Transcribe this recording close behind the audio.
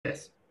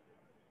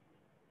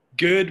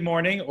Good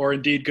morning, or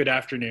indeed good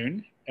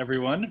afternoon,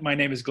 everyone. My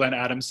name is Glenn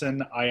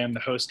Adamson. I am the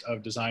host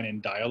of Design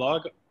in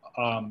Dialogue,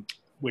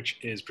 which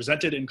is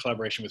presented in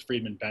collaboration with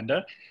Friedman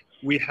Benda.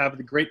 We have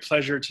the great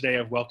pleasure today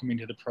of welcoming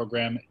to the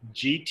program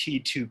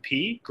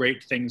gt2P,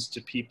 Great Things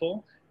to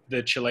People,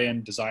 the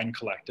Chilean design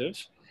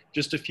collective.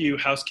 Just a few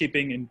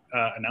housekeeping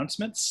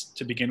announcements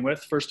to begin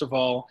with. First of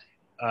all,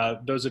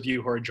 those of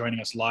you who are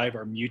joining us live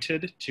are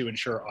muted to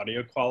ensure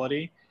audio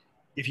quality.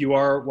 If you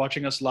are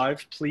watching us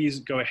live,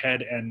 please go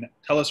ahead and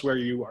tell us where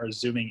you are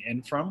zooming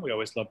in from. We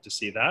always love to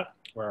see that,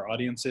 where our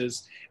audience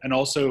is. And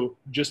also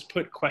just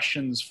put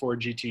questions for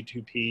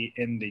gt2P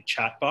in the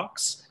chat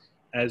box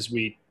as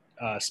we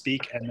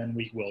speak, and then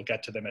we will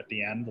get to them at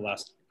the end, the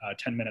last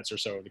 10 minutes or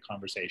so of the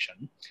conversation.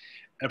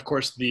 And of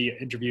course, the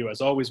interview, as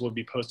always, will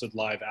be posted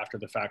live after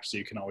the fact, so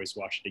you can always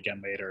watch it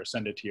again later,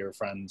 send it to your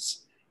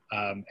friends,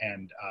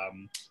 and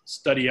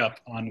study up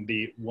on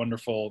the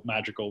wonderful,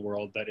 magical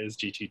world that is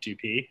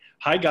gt2P.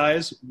 Hi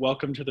guys,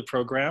 welcome to the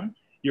program.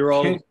 You're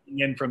all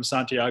in from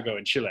Santiago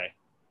in Chile.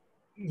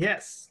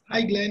 Yes.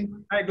 Hi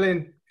Glenn. Hi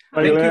Glenn.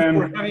 Hi, Thank Glenn.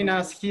 you for having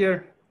us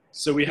here.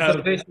 So we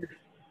have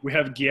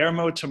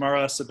Guillermo,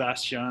 Tamara,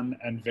 Sebastian,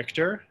 and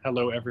Victor.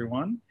 Hello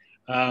everyone.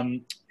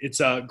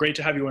 It's great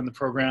to have you on the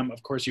program.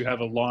 Of course, you have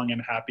a long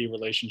and happy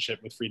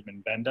relationship with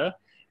Friedman Benda,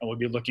 and we'll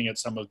be looking at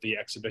some of the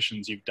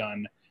exhibitions you've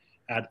done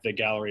at the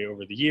gallery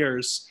over the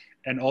years,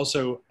 and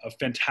also a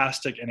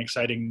fantastic and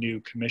exciting new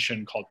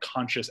commission called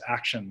Conscious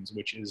Actions,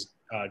 which is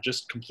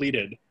just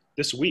completed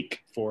this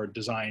week for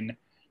Design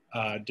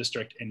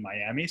District in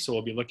Miami. So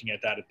we'll be looking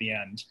at that at the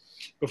end.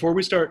 Before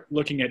we start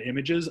looking at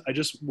images, I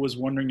just was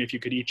wondering if you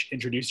could each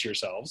introduce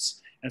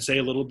yourselves and say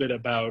a little bit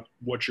about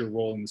what your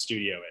role in the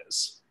studio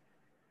is.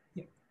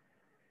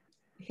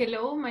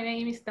 Hello, my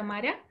name is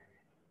Tamara.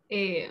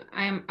 I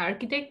am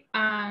architect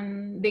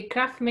and the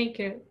craft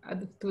maker at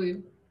the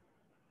studio.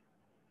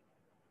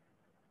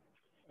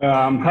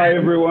 Hi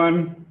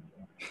everyone,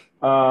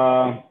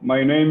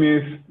 my name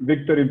is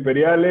Victor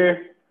Imperiale.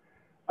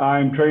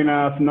 I'm trained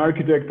as an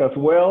architect as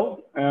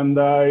well, and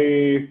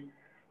I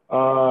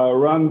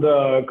run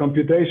the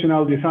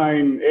computational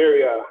design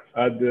area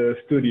at the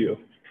studio.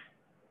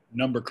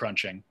 Number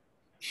crunching.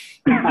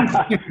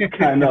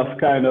 kind of,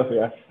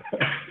 yes.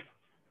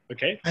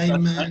 Okay. I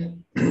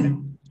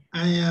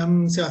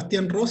am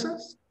Sebastian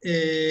Rosas.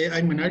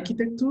 I'm an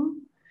architect too.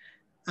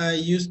 I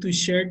used to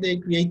share the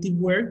creative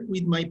work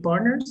with my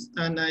partners,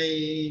 and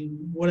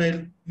what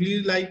I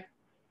really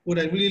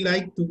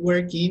like to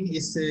work in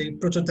is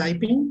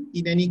prototyping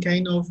in any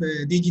kind of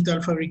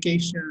digital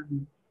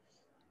fabrication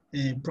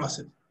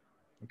process.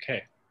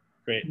 Okay,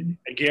 great. And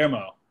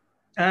Guillermo.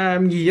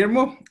 I'm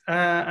Guillermo.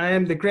 I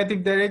am the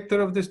creative director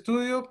of the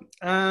studio,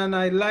 and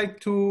I like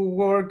to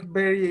work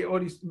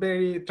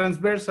very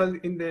transversal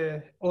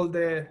in all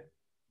the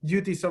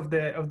duties of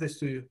the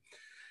studio.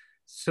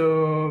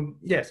 So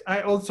yes,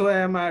 I also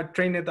am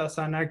trained as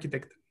an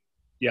architect.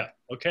 Yeah,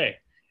 okay.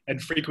 And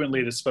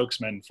frequently the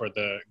spokesman for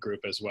the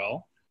group as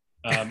well.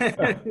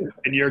 And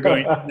you're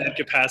going, in that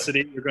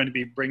capacity, you're going to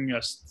be bringing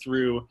us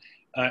through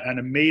an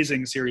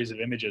amazing series of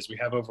images. We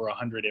have over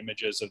 100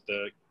 images of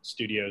the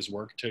studio's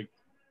work to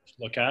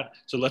look at.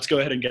 So let's go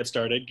ahead and get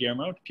started,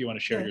 Guillermo, if you want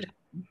to share your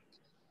screen.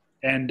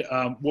 And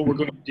what we're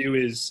going to do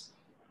is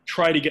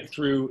try to get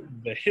through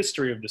the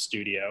history of the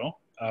studio,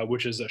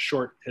 which is a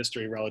short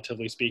history,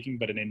 relatively speaking,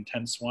 but an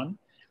intense one.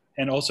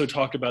 And also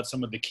talk about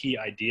some of the key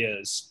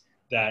ideas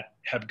that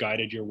have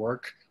guided your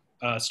work,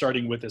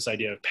 starting with this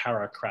idea of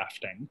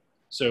para-crafting.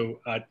 So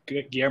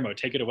Guillermo,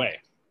 take it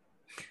away.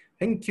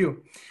 Thank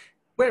you.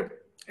 Well,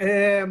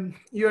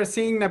 you are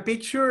seeing a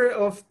picture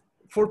of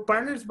 4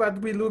 partners, but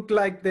we look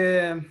like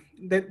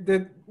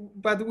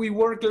but we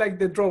work like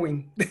the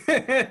drawing.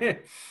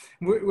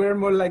 We're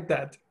more like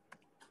that.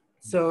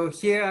 So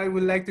here I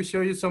would like to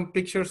show you some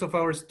pictures of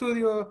our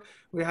studio.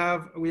 We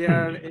are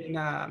in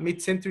a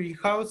mid-century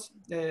house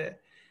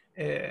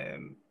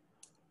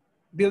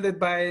built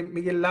by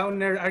Miguel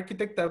Launer,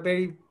 architect,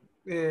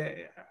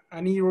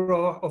 an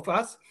hero of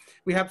us.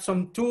 We have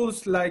some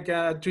tools like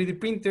a 3D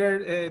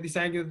printer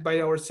designed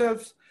by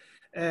ourselves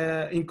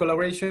in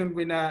collaboration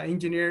with an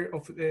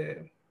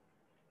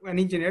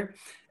engineer.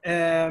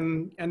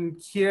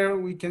 And here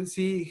we can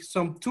see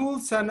some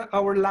tools and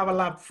our lava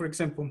lab, for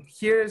example.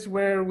 Here's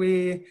where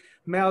we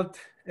melt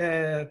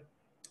the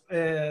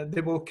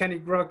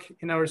volcanic rock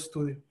in our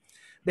studio.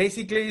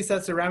 Basically, it's a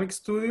ceramic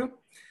studio.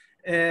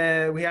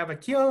 We have a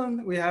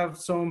kiln, we have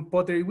some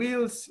pottery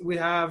wheels, we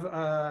have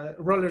a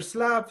roller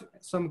slab,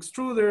 some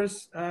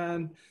extruders,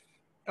 and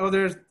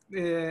other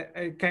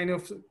kind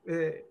of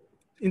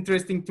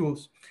interesting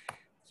tools.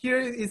 Here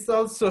is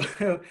also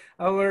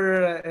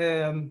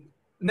our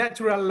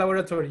natural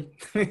laboratory.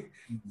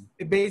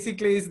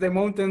 Basically, it's the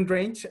mountain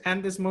range,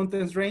 Andes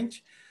Mountains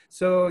range.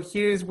 So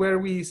here is where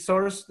we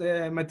source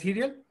the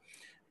material.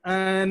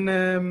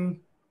 And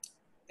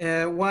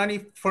one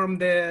is from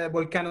the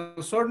Volcano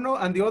Sorno,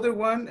 and the other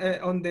one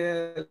on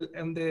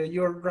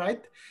your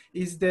right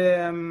is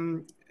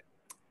the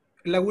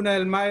Laguna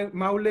del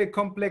Maule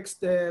complex,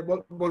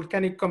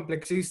 volcanic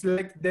complex. It's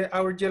like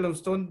our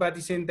Yellowstone, but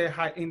it's in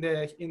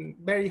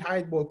very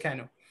high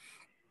volcano.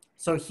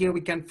 So here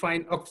we can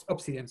find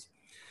obsidians.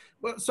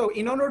 Well, so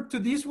in honor to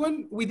this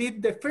one, we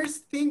did the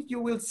first thing you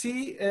will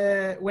see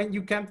when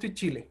you come to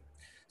Chile.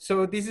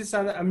 So this is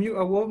a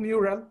wall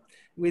mural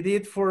we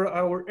did for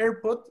our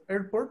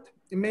airport.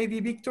 Maybe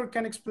Victor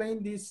can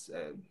explain this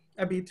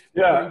a bit.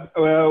 Yeah,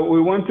 well,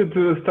 we wanted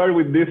to start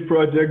with this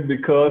project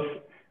because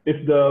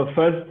it's the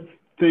first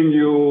thing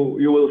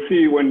you will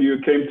see when you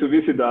came to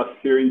visit us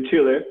here in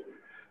Chile.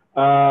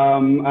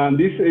 And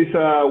this is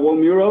a wall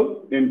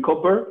mural in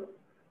copper.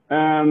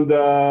 And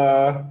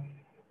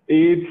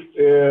it's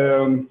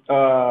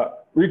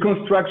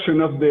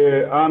reconstruction of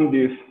the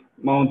Andes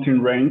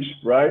mountain range,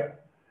 right?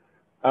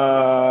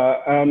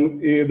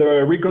 And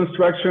the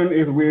reconstruction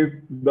is with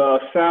the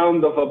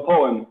sound of a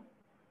poem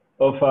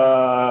of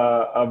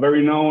a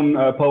very known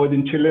poet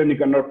in Chile,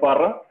 Nicanor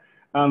Parra.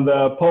 And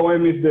the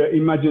poem is The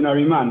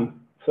Imaginary Man.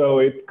 So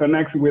it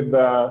connects with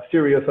the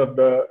series of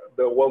the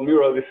wall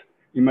mural, is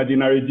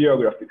Imaginary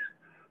Geographies.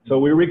 So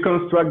we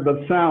reconstruct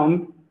that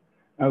sound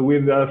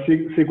with a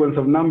sequence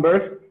of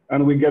numbers,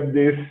 and we get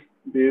this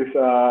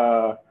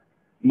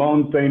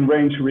mountain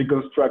range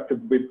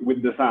reconstructed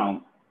with the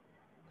sound.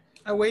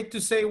 A way to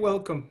say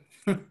welcome.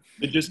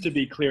 But just to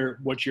be clear,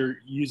 what you're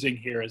using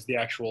here is the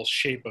actual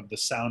shape of the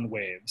sound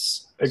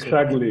waves.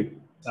 Exactly.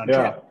 So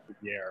yeah.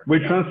 The air. We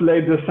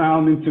translate the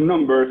sound into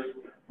numbers,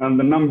 and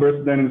the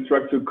numbers then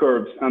instruct to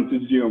curves and to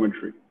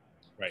geometry.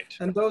 Right.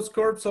 And those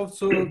curves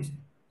also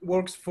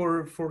works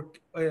for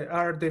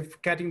are the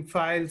cutting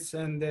files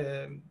and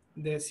the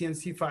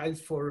CNC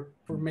files for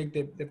make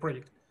the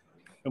project.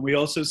 And we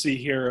also see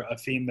here a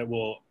theme that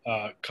will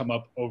come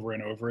up over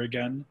and over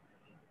again,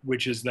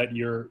 which is that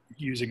you're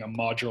using a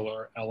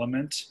modular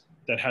element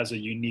that has a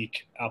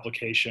unique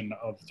application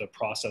of the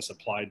process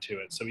applied to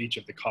it. So each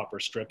of the copper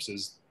strips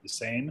is the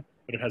same,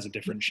 but it has a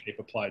different shape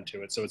applied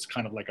to it. So it's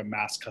kind of like a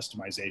mass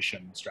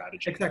customization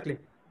strategy. Exactly.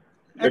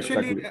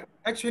 Exactly.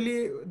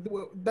 Actually,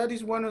 that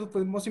is one of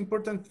the most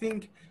important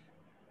thing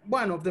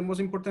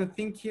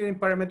here in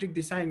parametric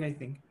design, I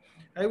think.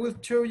 I will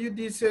show you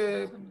this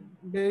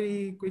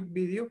very quick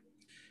video.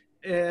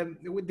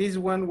 This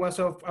one was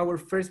of our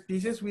first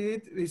pieces we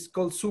did. It's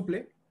called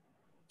Suple.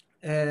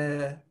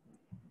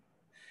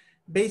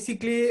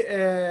 Basically,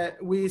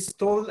 we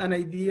stole an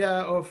idea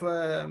of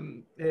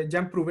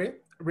Jean Prouvé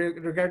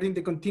regarding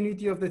the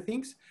continuity of the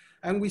things,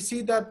 and we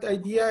see that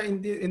idea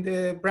in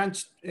the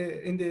branch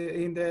in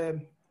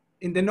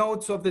the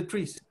nodes of the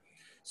trees.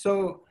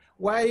 So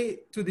why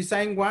to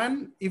design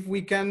one if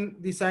we can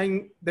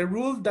design the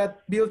rule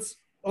that builds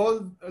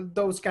all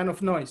those kind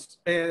of nodes?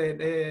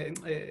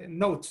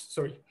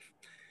 Sorry.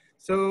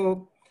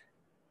 So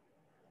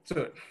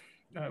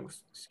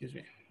excuse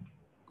me.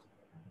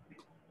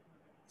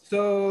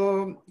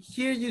 So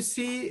here you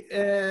see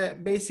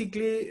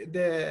basically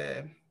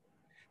the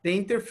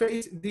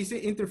interface. This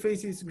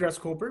interface is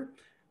Grasshopper,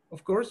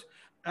 of course,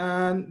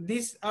 and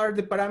these are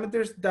the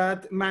parameters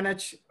that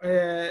manage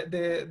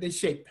the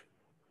shape.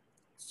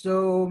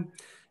 So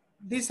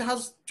this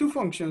has two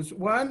functions.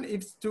 One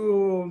is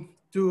to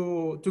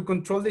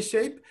control the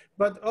shape,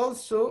 but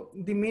also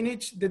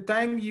diminish the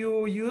time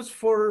you use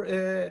for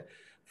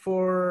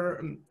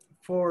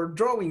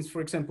drawings,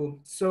 for example.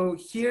 So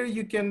here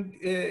you can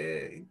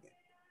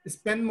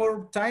spend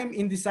more time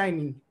in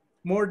designing,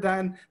 more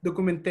than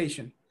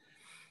documentation.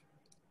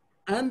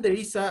 And there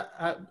is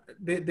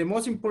the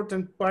most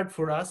important part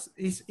for us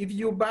is if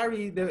you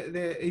vary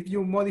if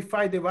you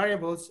modify the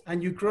variables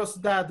and you cross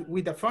that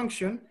with a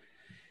function,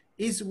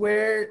 is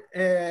where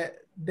the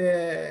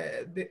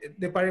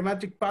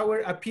parametric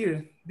power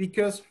appears,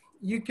 because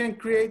you can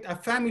create a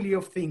family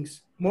of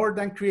things more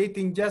than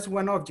creating just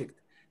one object.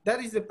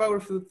 That is the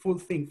powerful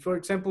thing. For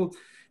example,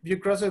 if you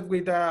cross it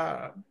with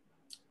a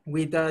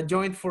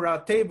joint for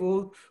a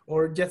table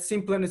or just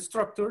simple and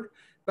structure.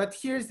 But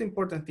here's the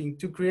important thing,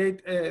 to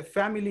create a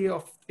family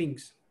of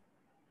things.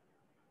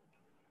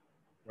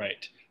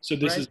 Right. So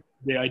this is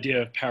the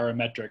idea of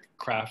parametric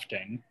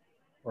crafting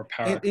or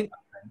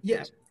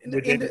yeah.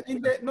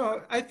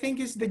 No, I think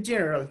it's the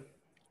general.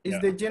 It's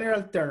the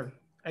general term.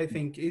 I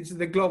think it's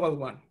the global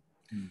one.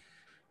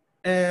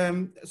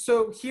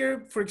 So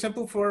here, for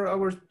example, for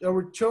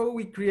our show,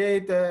 we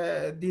create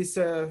this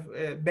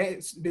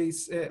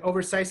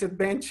oversized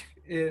bench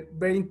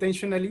very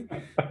intentionally.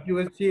 You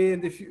will see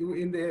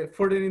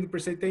further in the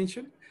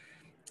presentation.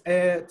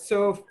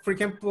 So, for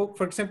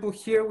example,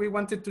 here we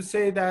wanted to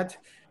say that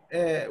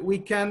we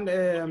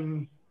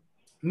can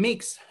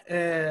mix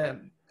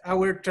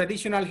our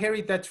traditional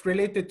heritage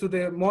related to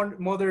the more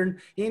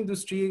modern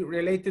industry,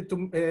 related to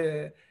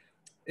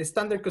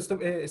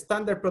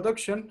standard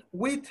production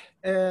with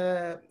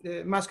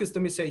mass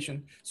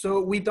customization.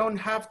 So we don't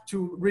have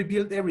to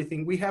rebuild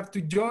everything. We have to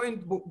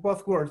join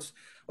both worlds.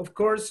 Of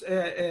course,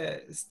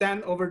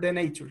 stand over the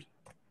nature.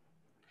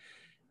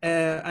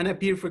 And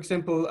appear, for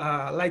example,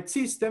 a light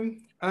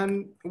system,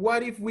 And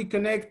what if we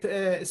connect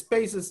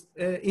spaces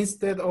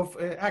instead of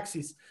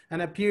axes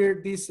and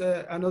appear this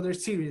another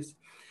series?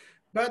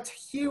 But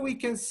here we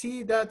can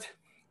see that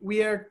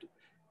we are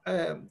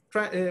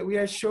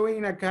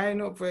showing a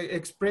kind of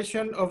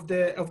expression of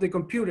the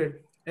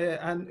computer,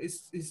 and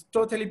it's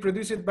totally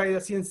produced by a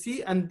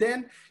CNC, and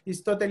then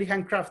it's totally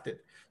handcrafted.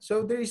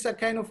 So there is a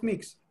kind of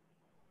mix,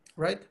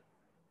 right?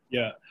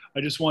 Yeah,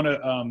 I just want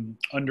to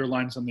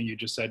underline something you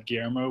just said,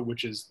 Guillermo,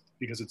 which is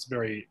because it's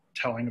very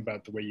telling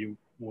about the way you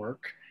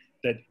work,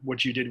 that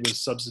what you did was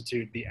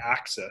substitute the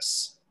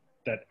axis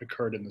that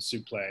occurred in the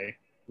souffle,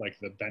 like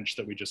the bench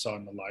that we just saw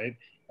in the light,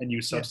 and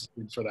you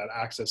substitute for that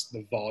axis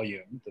the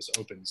volume, this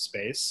open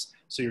space.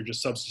 So you're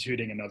just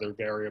substituting another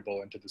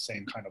variable into the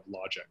same kind of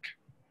logic.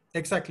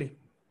 Exactly.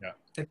 Yeah.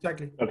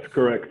 Exactly. That's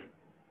correct.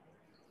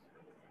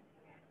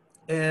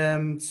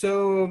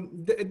 So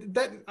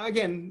that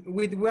again,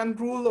 with one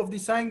rule of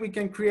design, we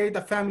can create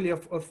a family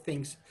of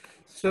things.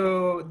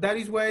 So that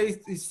is why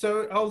it's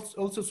so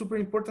also super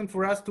important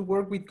for us to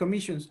work with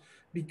commissions,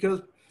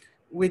 because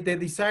with the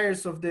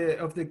desires of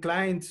the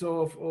clients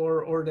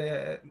or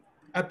the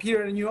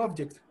appear a new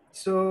object.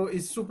 So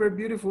it's super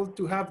beautiful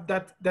to have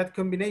that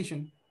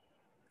combination.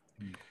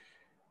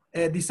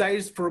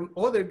 Desires from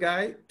other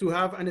guy to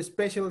have an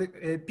special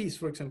piece,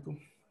 for example.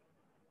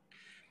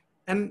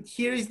 And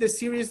here is the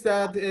series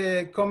that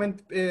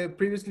commented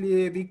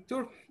previously,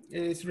 Victor,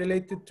 is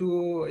related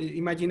to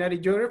imaginary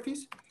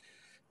geographies.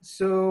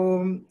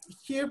 So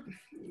here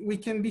we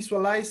can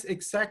visualize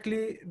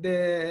exactly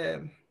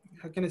the,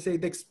 how can I say,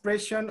 the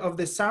expression of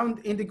the sound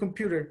in the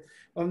computer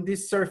on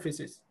these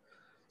surfaces.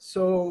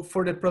 So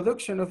for the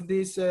production of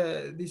this,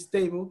 this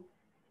table,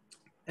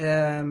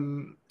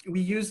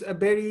 we use a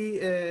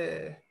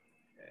very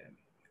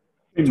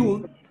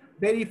tool,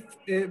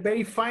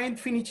 very fine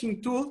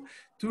finishing tool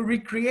to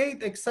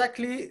recreate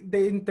exactly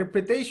the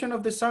interpretation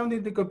of the sound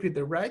in the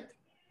computer, right?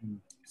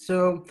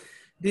 So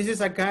this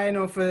is a kind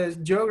of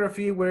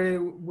geography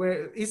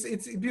where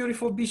it's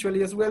beautiful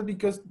visually as well,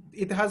 because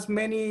it has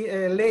many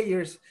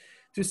layers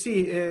to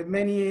see,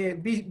 many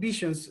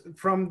visions.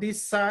 From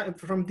this side,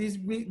 from this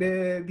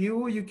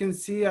view, you can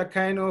see a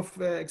kind of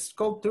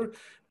sculpture,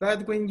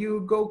 but when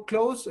you go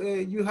close,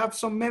 you have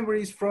some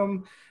memories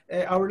from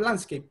our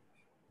landscape.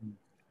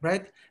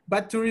 Right,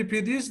 but to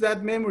reproduce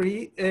that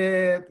memory,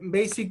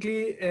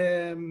 basically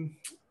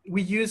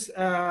we use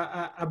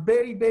a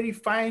very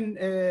fine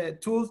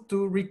tool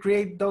to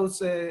recreate those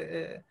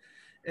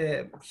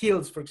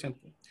hills, for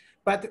example.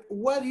 But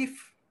what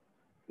if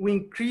we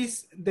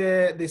increase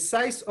the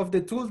size of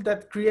the tool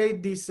that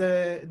create this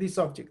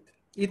object?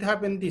 It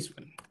happened this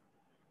one.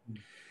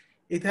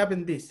 It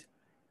happened this.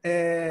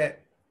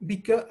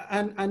 Because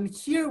and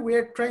here we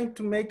are trying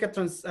to make a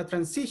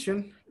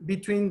transition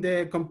between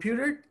the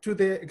computer to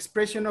the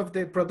expression of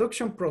the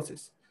production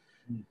process.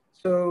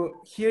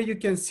 So here you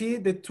can see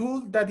the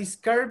tool that is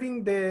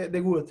carving the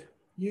wood.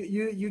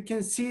 You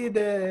can see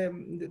the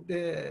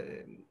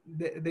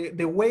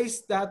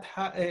ways that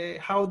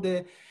how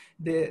the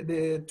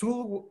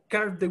tool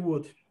carved the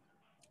wood.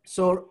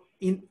 So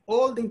in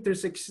all the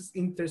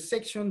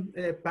intersection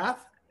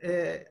path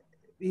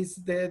is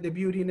the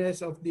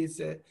beautiness of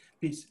this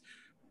piece.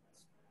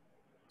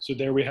 So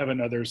there we have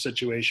another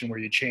situation where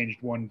you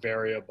changed one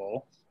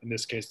variable, in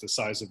this case, the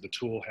size of the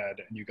tool head,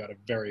 and you got a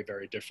very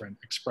different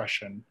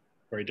expression,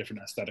 very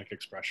different aesthetic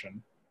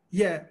expression.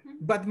 Yeah,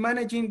 but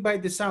managing by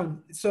the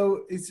sound.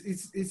 So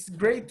it's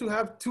great to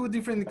have two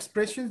different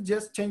expressions,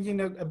 just changing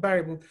a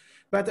variable.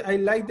 But I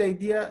like the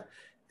idea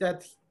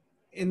that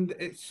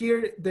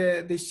here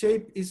the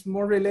shape is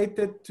more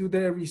related to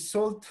the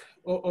result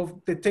of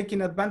the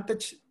taking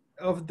advantage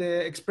of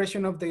the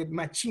expression of the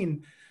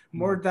machine,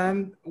 more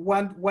than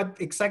what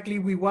exactly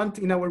we want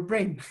in our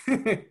brain.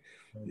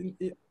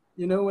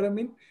 You know what I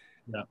mean?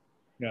 Yeah,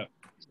 yeah.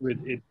 So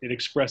it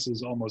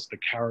expresses almost the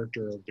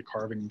character of the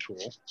carving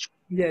tool.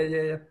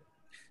 Yeah.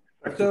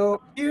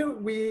 So here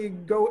we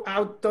go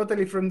out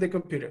totally from the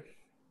computer.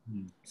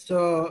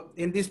 So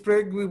in this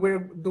project, we were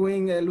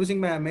doing Losing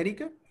My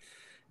America.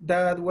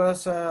 That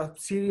was a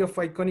series of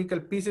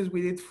iconical pieces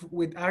we did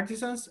with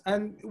artisans.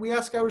 And we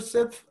asked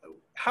ourselves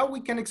how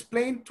we can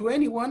explain to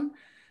anyone,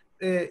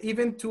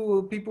 even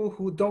to people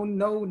who don't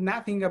know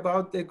nothing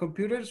about the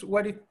computers,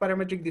 what is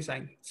parametric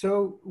design.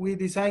 So we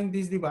designed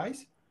this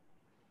device.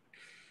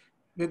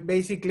 But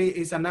basically,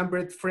 it's a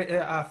numbered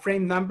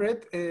frame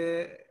numbered,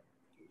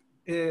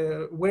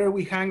 where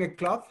we hang a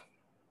cloth.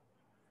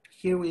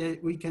 Here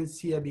we can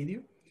see a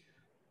video.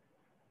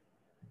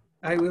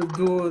 I will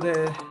go.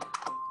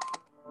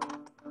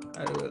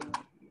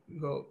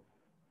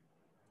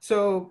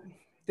 So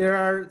there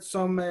are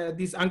some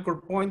these anchor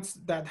points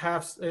that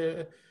have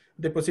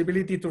the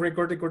possibility to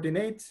record the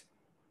coordinates.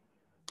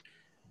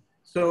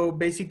 So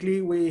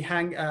basically we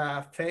hang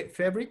a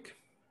fabric,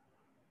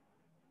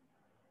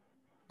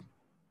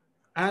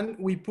 and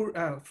we pour,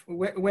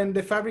 when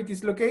the fabric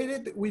is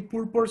located, we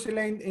pour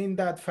porcelain in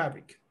that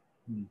fabric,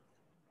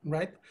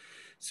 right?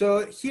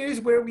 So here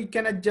is where we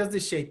can adjust the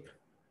shape.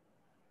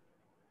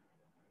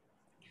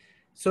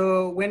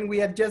 So when we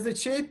adjust the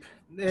shape,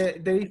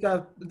 there is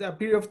a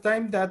period of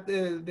time that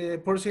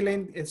the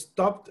porcelain is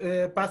stopped,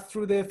 passed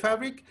through the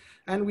fabric,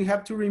 and we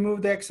have to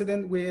remove the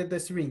excedent with the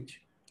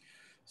syringe.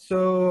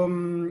 So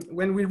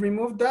when we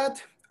remove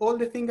that, all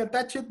the thing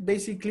attached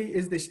basically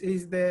is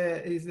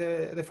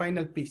the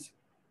final piece.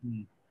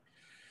 Mm.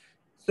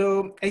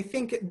 So I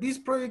think this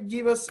project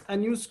gives us a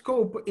new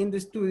scope in the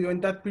studio in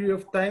that period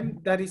of time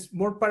that is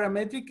more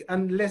parametric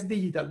and less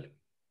digital.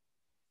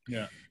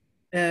 Yeah.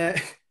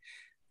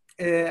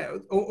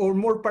 Or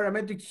more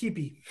parametric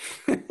hippie.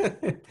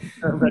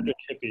 Parametric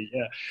hippie,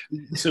 yeah.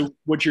 So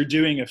what you're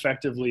doing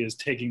effectively is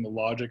taking the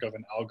logic of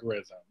an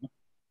algorithm,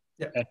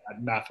 yeah, and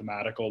that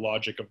mathematical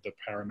logic of the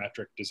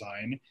parametric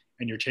design,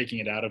 and you're taking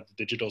it out of the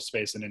digital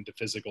space and into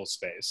physical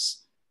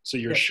space. So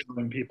you're, yeah,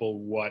 showing people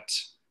what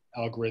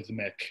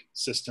algorithmic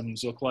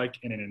systems look like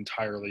in an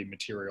entirely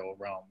material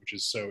realm, which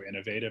is so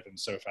innovative and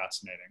so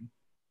fascinating.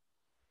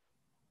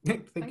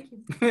 Thank you.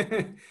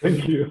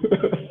 Thank you.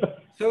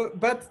 So,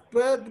 but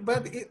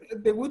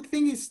the good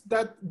thing is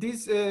that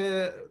this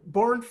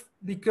born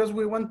because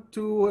we want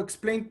to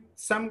explain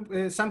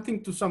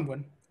something to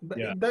someone. But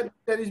yeah,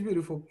 that is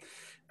beautiful.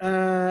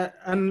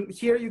 And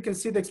here you can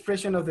see the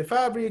expression of the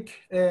fabric,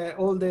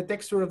 all the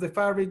texture of the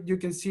fabric. You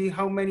can see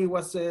how many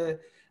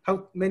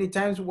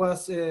times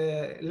was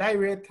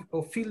layered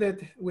or filled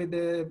with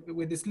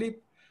the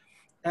slip.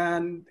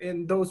 And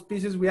in those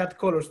pieces, we add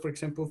colors, for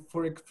example,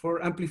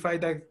 for amplify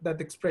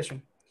that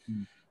expression.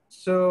 Mm.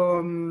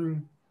 So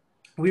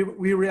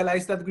we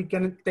realized that we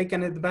can take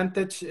an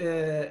advantage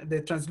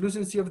the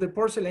translucency of the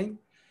porcelain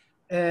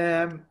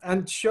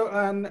and show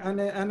and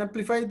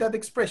amplify that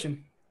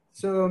expression.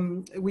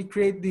 So we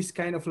create this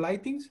kind of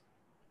lightings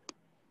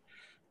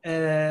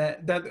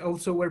that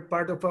also were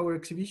part of our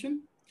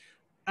exhibition.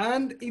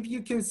 And if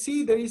you can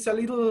see, there is a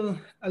little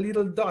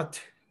dot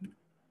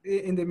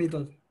in the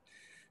middle.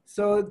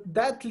 So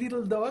that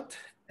little dot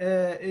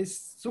is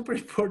super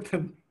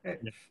important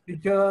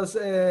because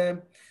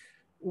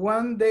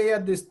one day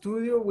at the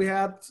studio, we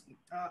had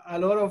a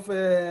lot of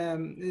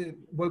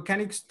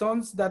volcanic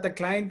stones that a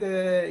client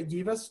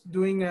gave us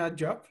doing a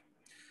job.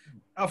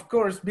 Of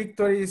course,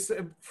 Victor is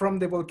from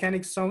the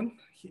volcanic zone.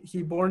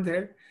 He was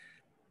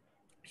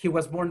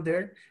born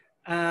there.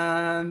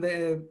 And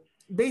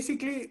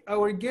basically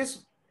our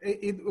guess,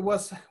 it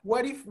was,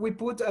 what if we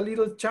put a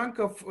little chunk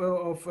of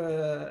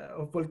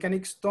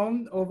volcanic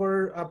stone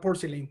over a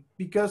porcelain?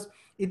 Because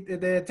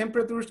the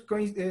temperatures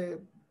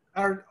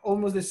are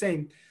almost the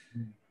same.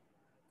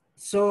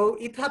 So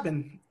it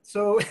happened.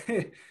 So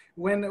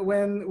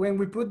when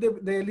we put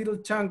the little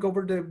chunk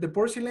over the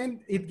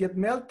porcelain, it gets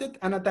melted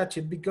and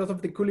attached because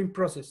of the cooling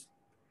process.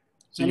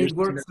 So and it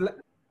works.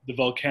 The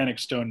volcanic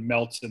stone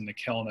melts in the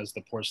kiln as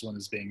the porcelain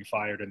is being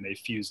fired, and they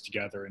fuse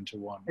together into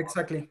one.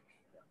 Exactly.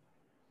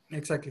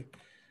 Exactly.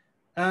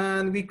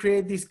 And we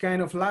create this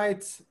kind of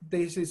lights.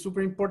 This is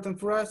super important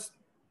for us.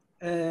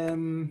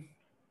 And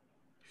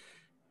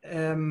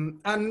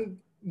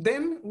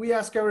then we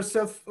ask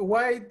ourselves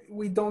why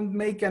we don't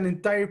make an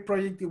entire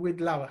project with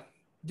lava.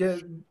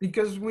 Just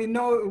because we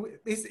know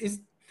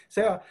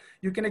so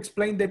you can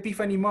explain the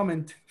epiphany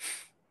moment.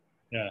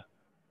 Yeah.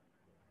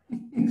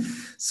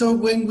 So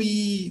when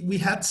we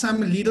had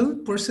some little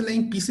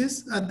porcelain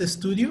pieces at the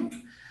studio,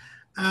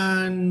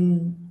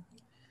 and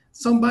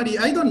somebody,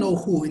 I don't know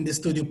who in the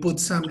studio, put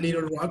some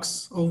little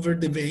rocks over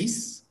the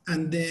base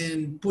and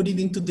then put it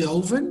into the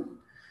oven.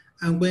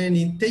 And when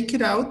you take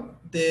it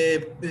out,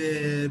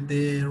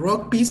 the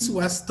rock piece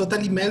was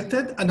totally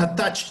melted and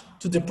attached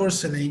to the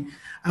porcelain.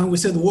 And we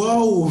said,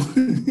 whoa.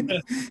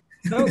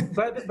 No,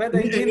 but I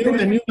mean,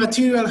 a new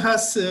material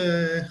has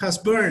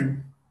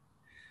burned.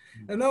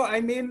 No, I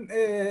mean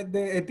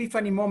the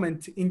epiphany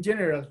moment in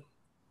general,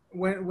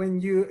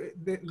 when you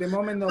the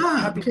moment of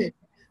happiness. Okay.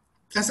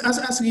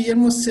 As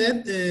Guillermo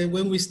said,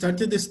 when we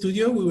started the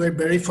studio, we were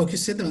very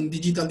focused on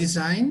digital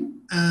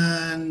design,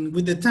 and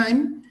with the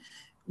time,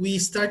 we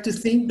started to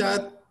think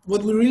that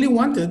what we really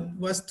wanted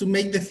was to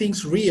make the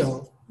things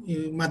real,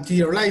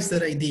 materialize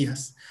their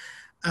ideas.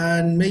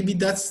 And maybe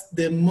that's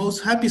the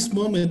most happiest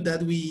moment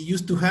that we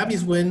used to have,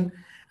 is when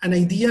an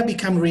idea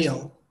became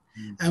real.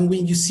 And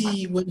when you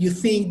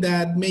think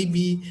that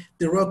maybe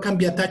the rock can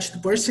be attached to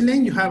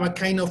porcelain, you have a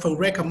kind of a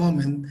eureka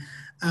moment.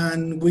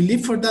 And we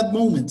live for that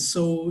moment.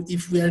 So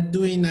if we are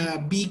doing a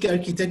big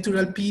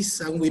architectural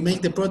piece and we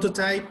make the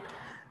prototype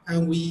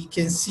and we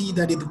can see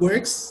that it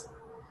works,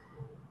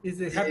 it's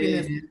a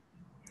happiness.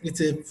 It's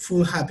a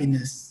full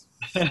happiness.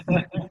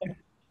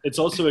 It's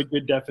also a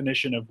good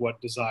definition of what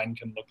design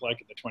can look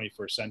like in the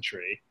 21st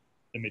century,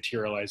 the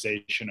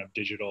materialization of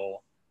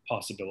digital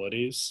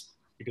possibilities,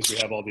 because we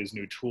have all these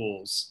new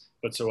tools,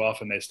 but so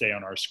often they stay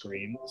on our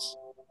screens,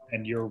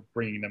 and you're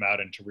bringing them out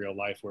into real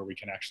life where we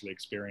can actually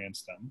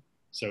experience them.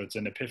 So it's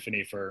an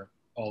epiphany for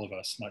all of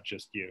us, not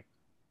just you.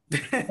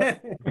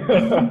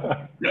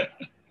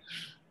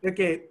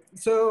 Okay,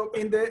 so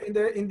in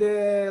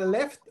the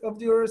left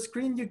of your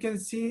screen, you can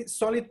see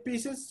solid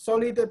pieces,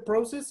 solid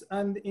process,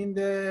 and in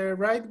the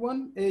right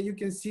one, you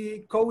can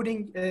see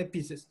coding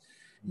pieces.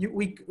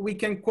 we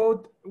can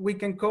quote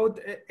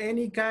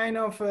any kind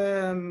of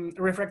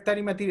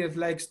refractory materials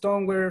like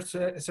stoneware,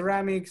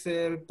 ceramics,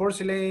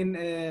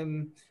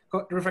 porcelain,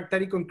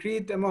 refractory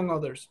concrete, among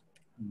others.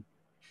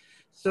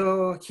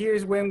 So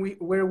here's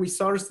where we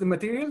source the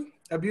material,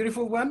 a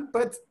beautiful one,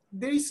 but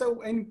there is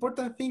an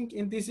important thing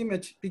in this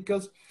image,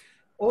 because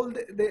all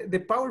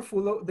the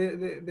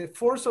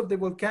force of the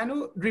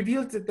volcano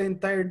reveals the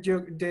entire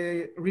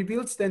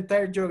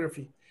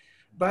geography,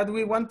 but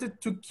we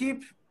wanted to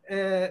keep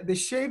the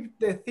shape,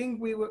 the thing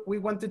we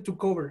wanted to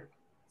cover.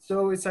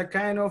 So it's a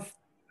kind of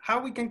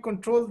how we can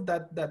control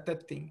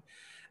that thing,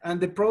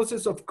 and the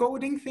process of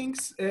coding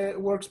things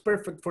works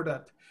perfect for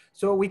that.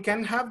 So we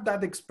can have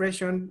that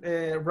expression,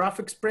 rough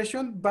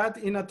expression, but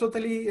in a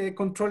totally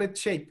controlled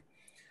shape.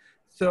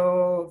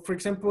 So, for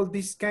example,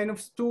 these kind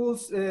of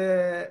tools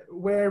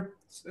were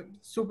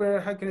super,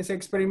 how can I say,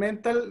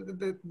 experimental.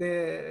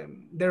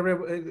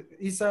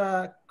 Is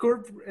a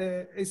curve,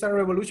 is a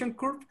revolution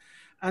curve,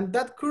 and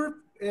that curve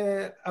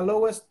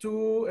allow us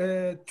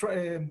to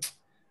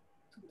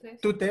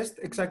test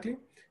exactly,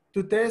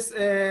 to test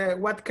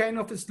what kind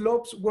of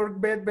slopes work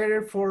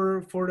better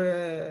for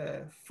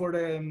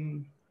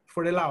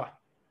the lava,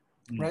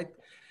 right?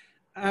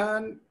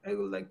 And I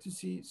would like to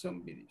see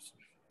some videos.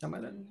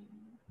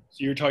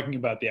 So you're talking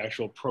about the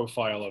actual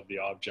profile of the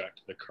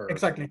object, the curve.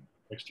 Exactly.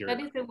 Exterior.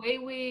 That is the way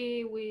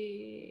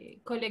we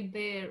collect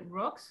the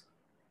rocks,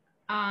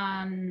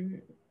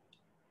 and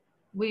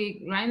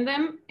we grind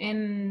them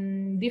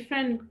in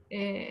different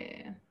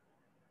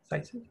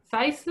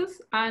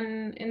sizes.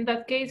 And in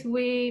that case,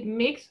 we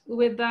mix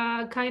with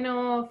a kind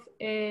of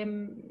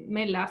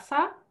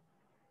melassa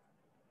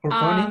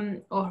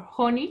or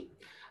honey.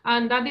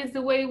 And that is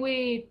the way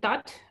we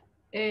touch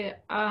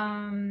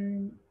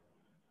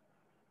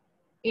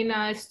in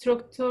a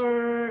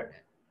structure,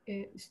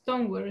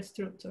 stoneware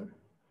structure.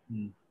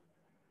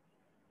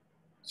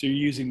 So you're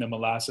using the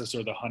molasses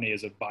or the honey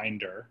as a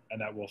binder,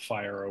 and that will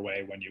fire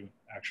away when you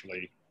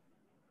actually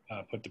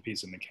put the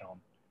piece in the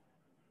kiln.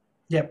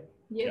 Yep.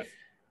 Yes. Yep.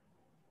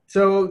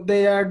 So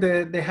they are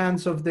the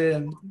hands of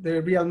the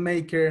real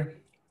maker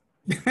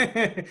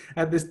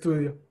at the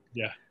studio.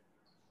 Yeah.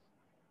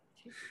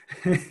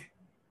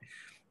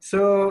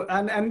 So,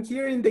 and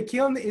here in the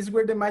kiln is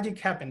where the magic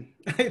happened,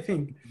 I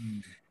think.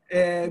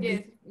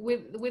 Yes,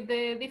 with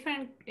the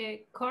different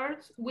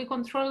curves, we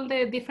control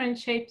the different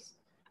shapes,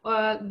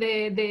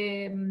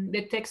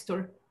 the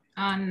texture,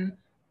 and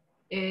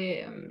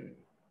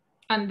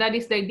that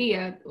is the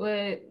idea.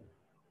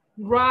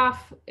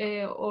 Rough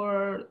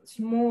or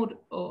smooth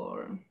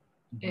or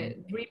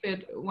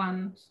dripped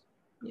ones.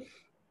 Yeah.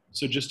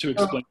 So just to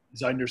explain,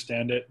 as I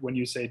understand it, when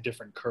you say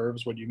different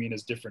curves, what you mean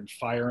is different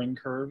firing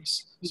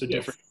curves. So Yes.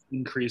 different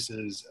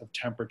increases of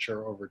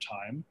temperature over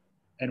time.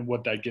 And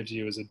what that gives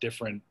you is a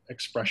different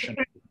expression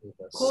of the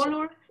surface.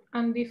 Color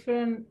and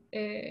different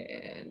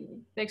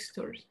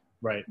textures.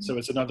 Right. So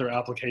it's another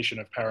application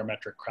of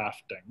parametric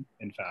crafting,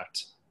 in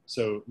fact.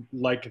 So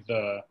like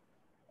the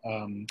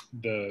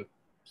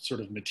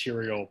sort of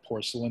material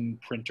porcelain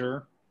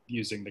printer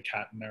using the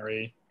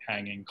catenary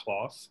hanging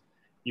cloth,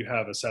 you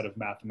have a set of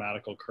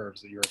mathematical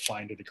curves that you're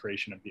applying to the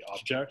creation of the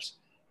object.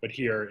 But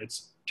here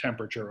it's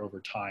temperature over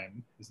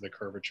time is the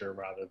curvature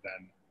rather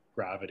than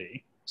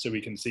gravity. So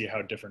we can see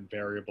how different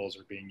variables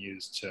are being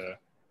used to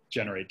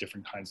generate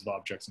different kinds of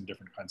objects and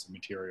different kinds of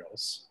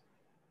materials.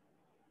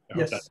 I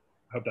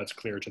hope that's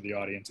clear to the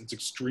audience. It's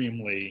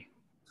extremely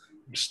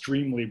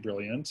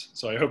brilliant.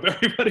 So I hope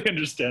everybody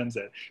understands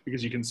it,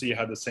 because you can see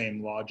how the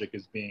same logic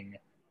is being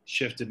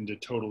shifted into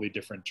totally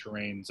different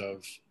terrains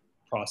of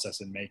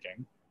process and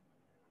making.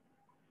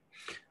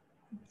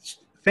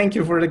 Thank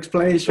you for the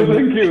explanation.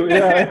 Thank you.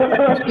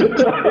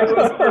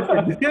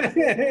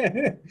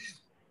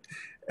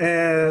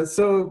 Yeah.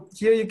 So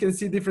here you can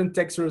see different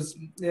textures,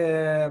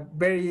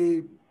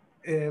 very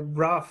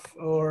rough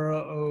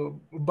or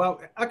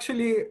but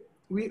actually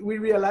we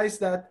realized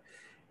that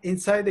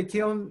inside the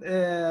kiln,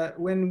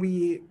 when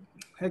we,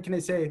 how can I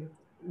say,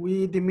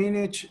 we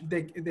diminish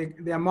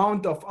the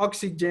amount of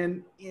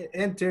oxygen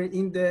enter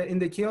in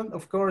the kiln.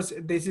 Of course,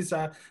 this is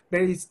a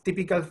very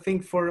typical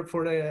thing for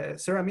a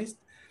ceramist.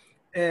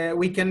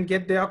 We can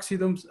get the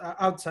oxidums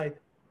outside,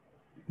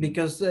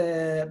 because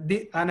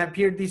and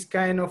appear this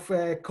kind of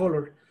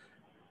color.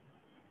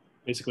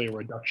 Basically a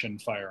reduction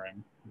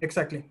firing.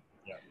 Exactly.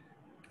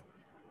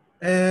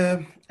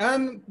 Yeah.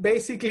 And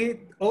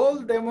basically all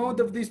the amount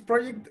of this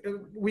project,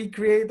 we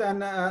create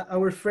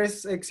our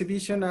first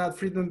exhibition at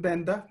Friedman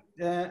Benda,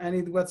 and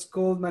it was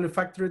called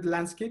Manufactured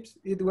Landscapes.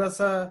 It was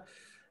I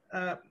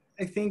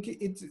think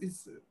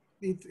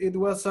it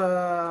was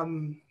a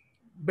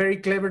very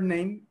clever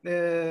name,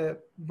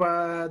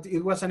 but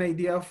it was an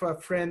idea of a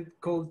friend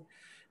called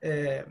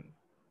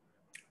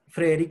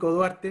Federico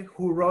Duarte,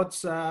 who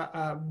wrote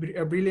a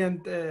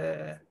brilliant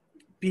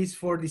piece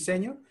for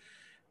Diseño,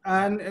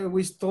 and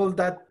we stole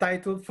that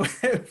title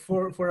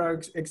for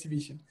our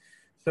exhibition.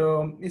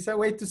 So it's a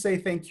way to say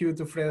thank you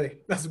to Freddy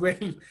as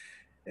well.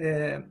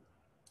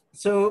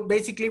 So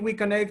basically we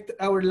connect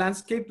our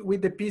landscape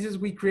with the pieces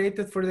we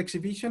created for the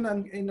exhibition,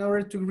 and in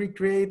order to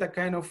recreate a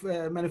kind of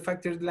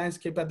manufactured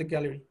landscape at the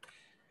gallery.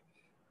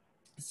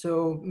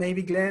 So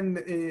maybe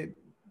Glenn,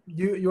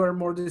 you are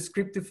more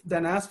descriptive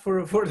than us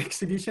for the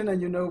exhibition,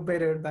 and you know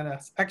better than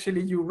us.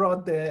 Actually, you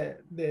wrote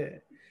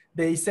the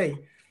essay.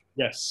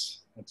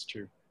 Yes, that's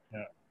true.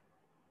 Yeah.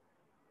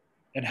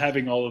 And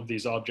having all of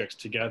these objects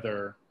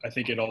together, I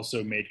think it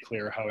also made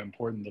clear how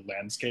important the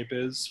landscape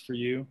is for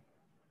you,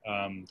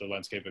 the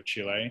landscape of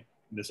Chile.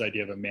 This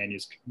idea of a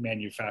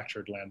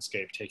manufactured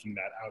landscape, taking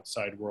that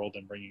outside world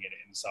and bringing it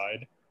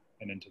inside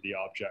and into the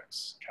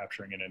objects,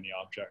 capturing it in the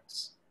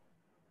objects.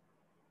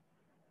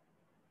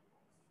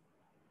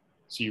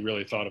 So you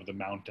really thought of the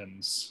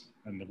mountains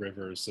and the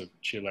rivers of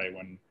Chile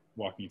when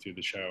walking through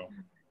the show,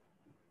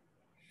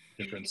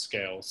 different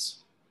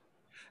scales.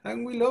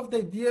 And we love the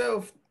idea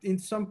of, in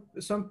some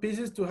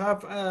pieces, to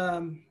have,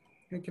 how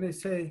can I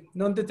say,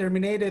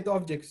 non-determinated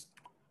objects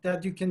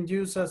that you can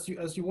use as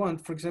you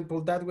want. For example,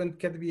 that one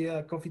can be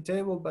a coffee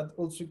table, but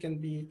also can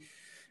be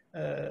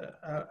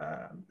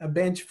a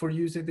bench for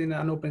using in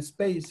an open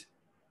space.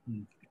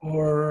 Mm.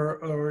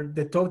 Or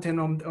the totem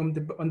on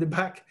the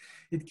back.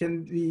 It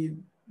can be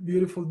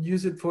beautiful,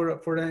 use it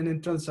for an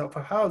entrance of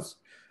a house,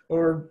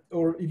 or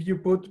if you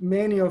put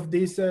many of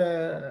these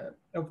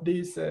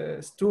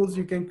stools,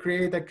 you can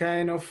create a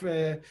kind of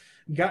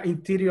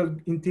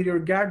interior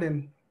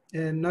garden,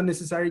 and not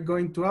necessarily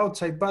going to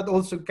outside, but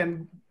also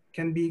can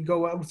be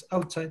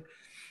outside.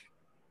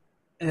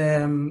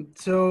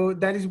 So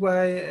that is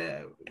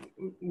why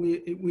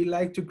we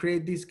like to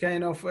create this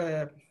kind of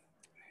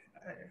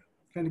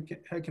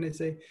how can I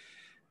say,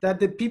 that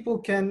the people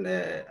can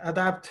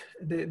adapt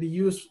the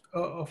use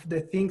of the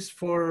things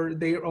for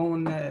their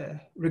own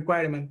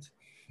requirement,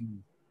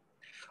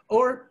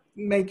 or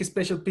make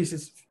special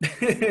pieces,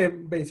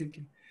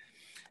 basically.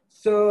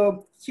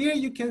 So here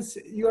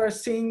you are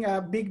seeing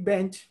a big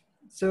bench.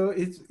 So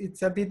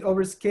it's a bit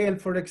overscale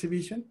for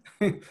exhibition,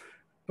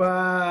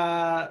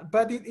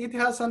 but it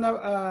has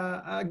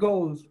a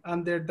goal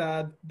under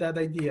that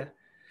idea,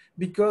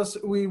 because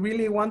we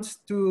really want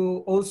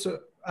to also,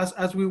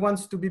 as we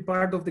want to be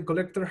part of the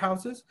collector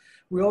houses,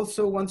 we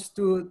also want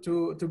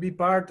to be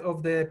part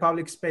of the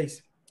public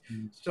space.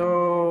 Mm.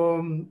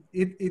 So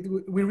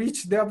we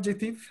reached the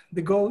objective,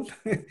 the goal.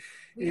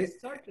 We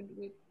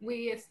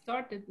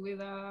started with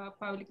a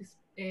public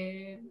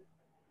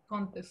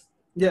contest.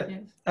 Yeah,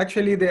 yes.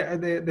 Actually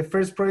the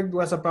first project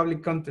was a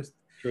public contest.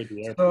 Sure,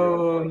 yeah.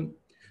 So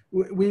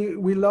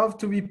we love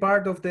to be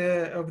part of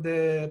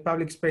the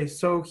public space.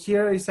 So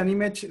here is an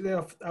image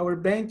of our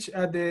bench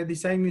at the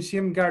Design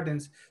Museum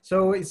Gardens.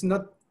 So it's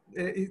not,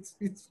 it's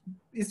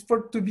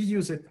for to be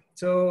used.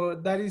 So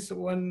that is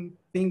one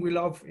thing we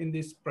love in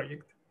this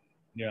project.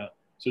 Yeah.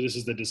 So this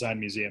is the Design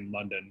Museum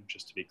London,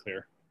 just to be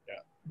clear.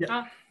 Yeah. Yeah.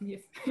 Ah,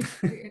 yes.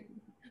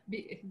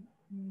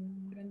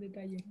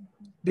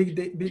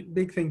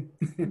 Big thing.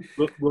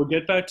 We'll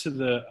get back to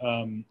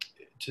the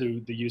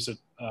use of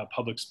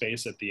public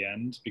space at the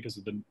end because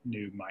of the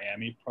new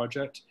Miami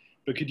project.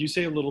 But could you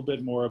say a little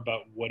bit more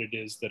about what it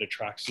is that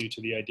attracts you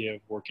to the idea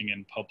of working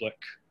in public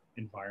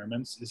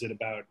environments? Is it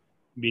about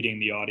meeting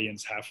the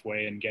audience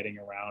halfway and getting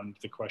around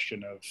the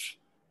question of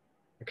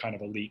a kind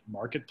of elite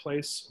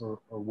marketplace, or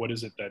what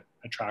is it that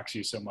attracts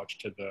you so much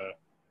to the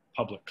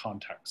public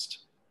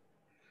context?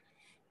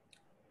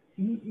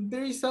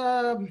 There is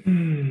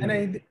an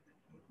idea.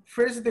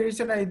 First, there is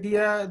an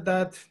idea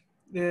that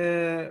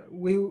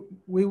we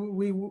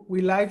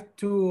like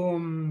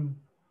to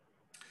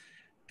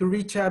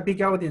reach a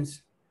big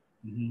audience,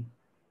 mm-hmm.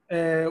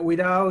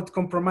 Without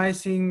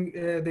compromising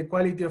the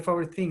quality of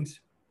our things.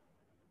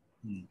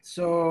 Mm.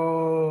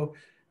 So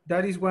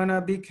that is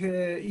one big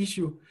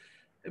issue,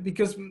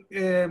 because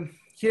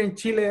here in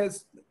Chile,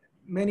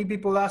 many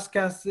people ask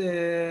us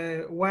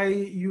why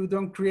you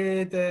don't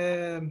create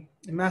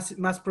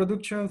mass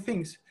production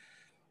things.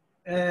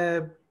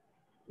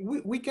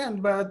 We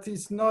can, but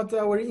it's not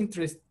our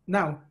interest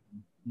now.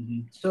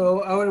 Mm-hmm.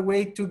 So our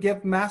way to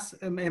get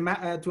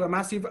to a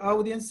massive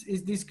audience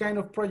is this kind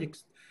of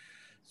projects.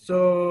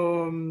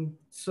 So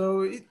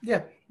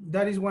yeah,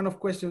 that is one of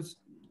questions.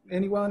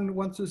 Anyone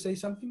wants to say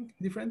something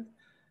different?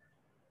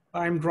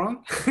 I'm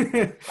wrong.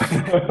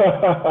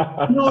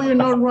 No, you're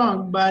not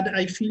wrong, but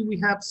I feel we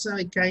have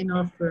some kind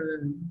of,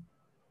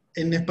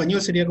 en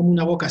español sería como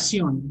una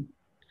vocación.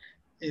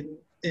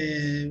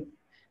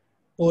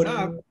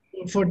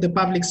 For the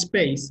public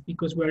space,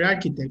 because we're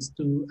architects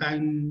too,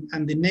 and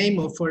the name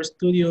of our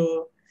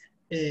studio,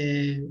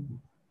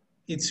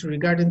 it's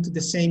regarding to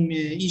the same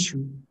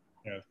issue.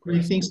 Yeah,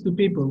 bring things to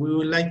people. We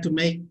would like to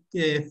make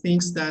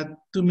things that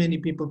too many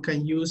people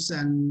can use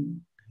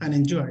and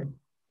enjoy.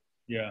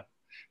 Yeah,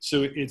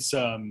 so it's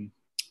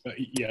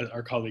yeah,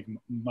 our colleague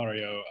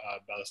Mario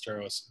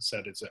Ballesteros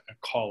said it's a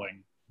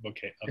calling.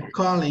 Okay, a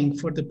calling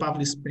for the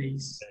public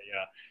space.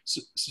 Yeah.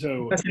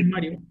 So that's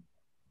Mario.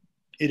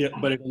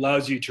 But it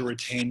allows you to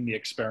retain the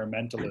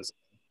experimentalism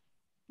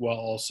while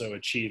also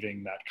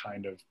achieving that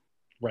kind of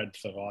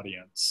breadth of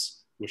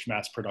audience, which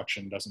mass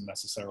production doesn't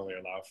necessarily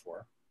allow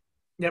for.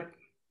 Yep.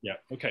 Yeah.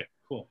 Okay.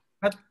 Cool.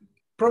 But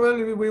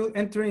probably we will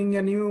enter in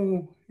a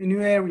new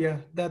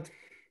area that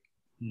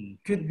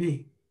could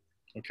be.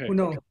 Okay. Who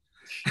knows?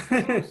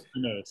 Who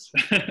knows?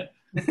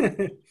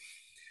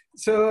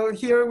 So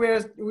here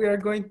we are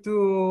going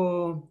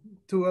to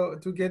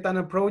get an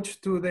approach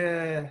to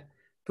the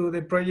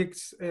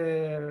projects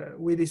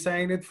we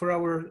designed for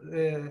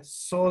our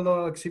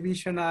solo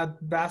exhibition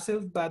at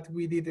Basel, but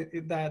we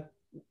did that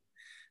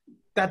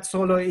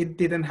solo, it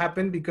didn't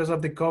happen because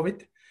of the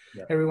COVID.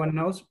 Yeah. Everyone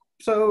knows.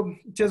 So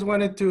just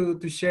wanted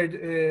to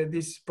share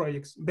these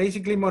projects.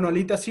 Basically,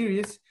 Monolita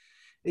series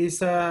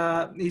is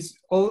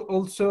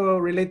also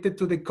related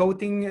to the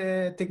coating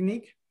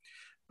technique.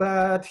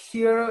 But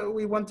here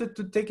we wanted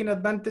to take in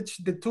advantage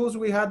the tools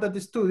we had at the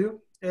studio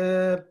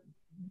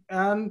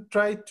and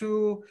try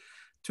to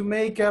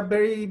make a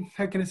very,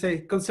 how can I say,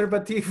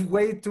 conservative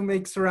way to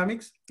make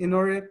ceramics in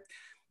order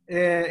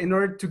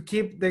to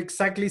keep the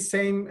exactly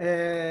same,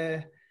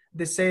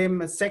 the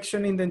same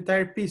section in the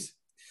entire piece.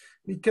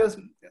 Because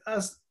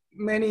as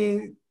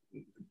many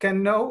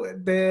can know,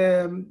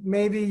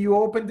 maybe you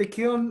open the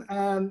kiln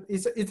and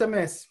it's a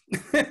mess.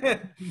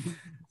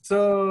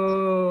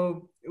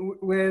 So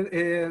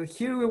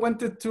here we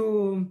wanted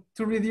to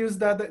reduce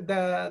that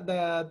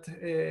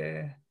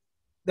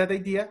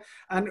idea,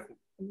 and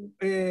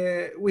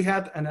we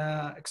had an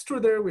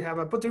extruder, we have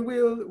a pottery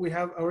wheel, we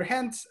have our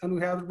hands, and we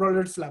have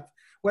roller slab.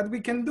 What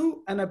we can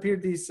do and appear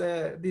this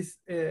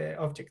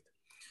object.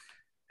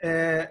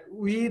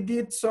 We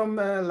did some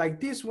like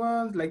this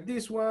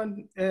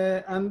one,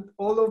 and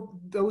all of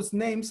those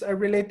names are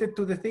related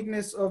to the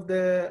thickness of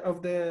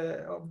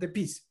the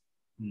piece,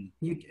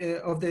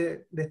 of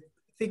the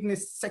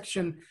thickness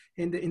section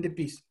in the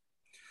piece.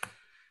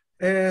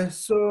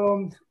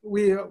 So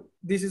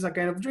this is a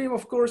kind of dream,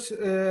 of course.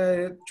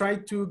 Try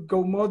to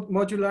go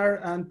modular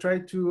and try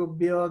to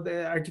build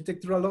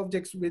architectural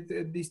objects with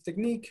this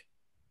technique.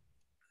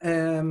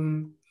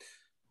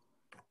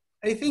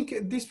 I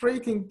think this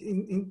project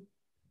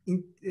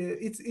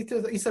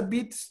it's a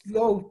bit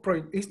slow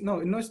project.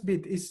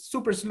 It's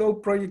super slow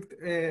project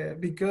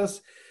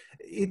because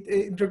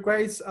it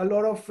requires a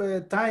lot of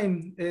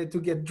time to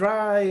get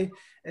dry,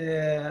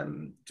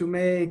 to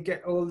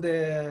make all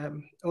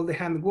the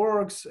hand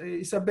works.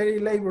 It's a very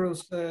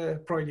laborious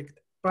project,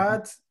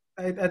 but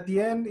at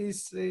the end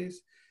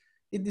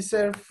it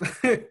deserves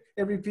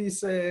every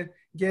piece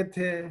get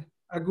a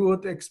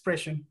good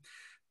expression.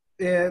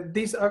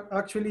 This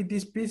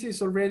piece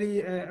is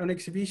already on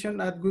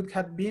exhibition at Good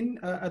Had Been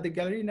at the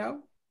gallery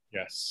now.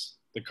 Yes,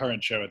 the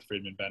current show at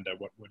Friedman Benda,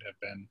 What Would Have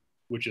Been,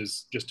 which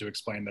is, just to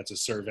explain, that's a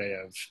survey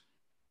of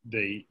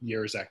the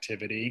year's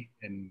activity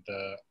in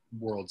the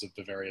worlds of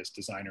the various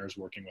designers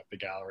working with the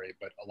gallery,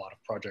 but a lot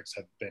of projects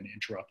have been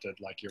interrupted,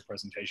 like your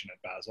presentation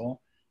at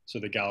Basel. So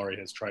the gallery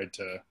has tried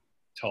to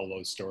tell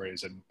those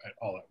stories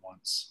all at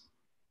once.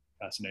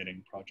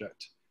 Fascinating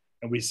project.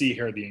 And we see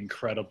here the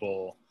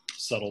incredible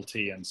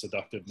subtlety and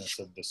seductiveness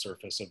of the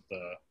surface of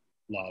the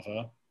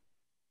lava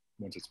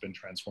once it's been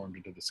transformed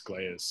into this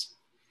glaze.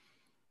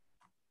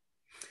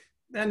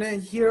 And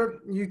here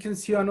you can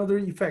see another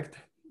effect.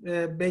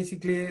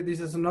 Basically, this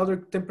is another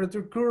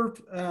temperature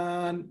curve,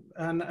 and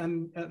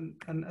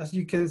as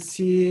you can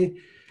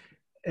see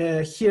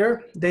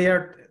here, they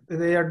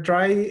are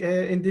dry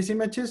in these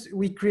images.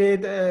 We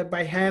create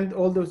by hand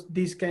all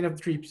these kind of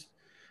drips.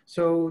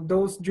 So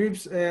those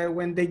drips,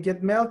 when they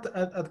get melt,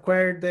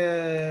 acquire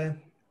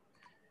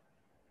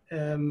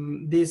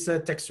this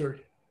texture.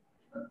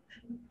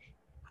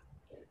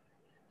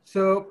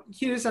 So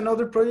here is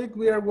another project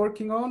we are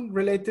working on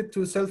related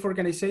to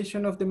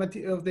self-organization of the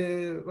material,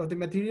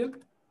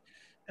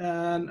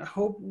 and I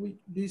hope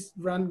this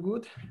ran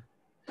good.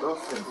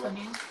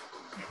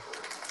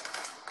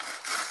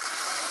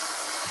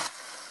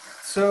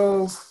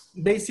 So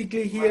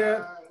basically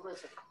here,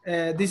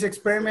 this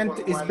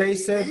experiment is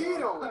based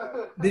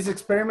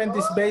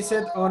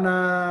on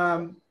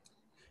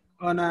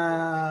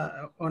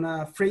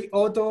a Frey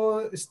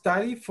Otto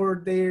study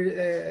for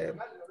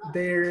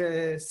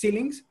their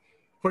ceilings,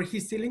 for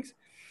his ceilings,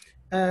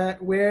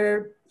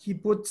 where he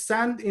put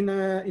sand in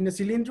a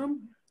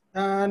cylindrum,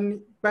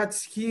 but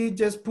he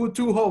just put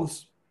 2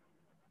 holes.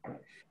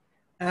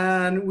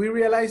 And we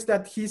realized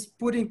that he's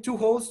putting 2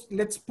 holes,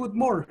 let's put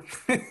more.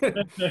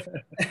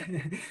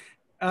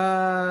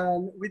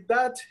 With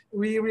that,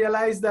 we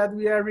realized that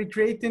we are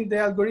recreating the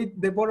algorithm,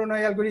 the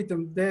Voronoi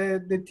algorithm,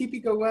 the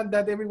typical one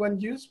that everyone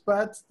uses,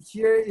 but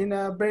here in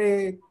a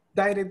very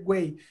direct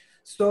way.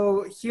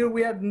 So here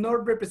we are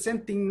not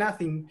representing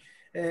nothing.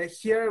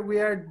 Here we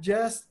are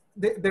just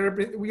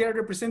we are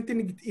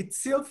representing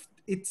itself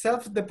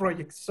the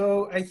project.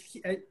 So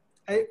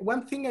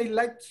one thing I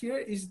like here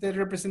is the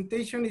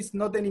representation is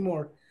not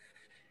anymore.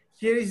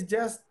 Here is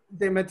just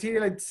the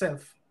material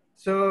itself.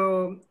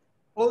 So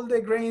all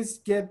the grains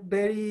get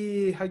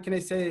very, how can I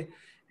say,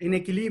 in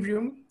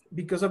equilibrium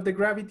because of the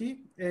gravity.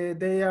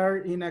 They are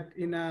in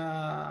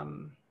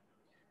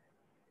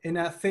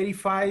a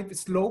 35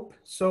 slope,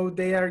 so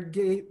they are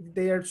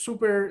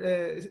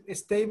super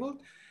stable.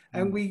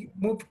 And we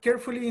move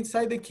carefully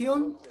inside the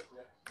kiln,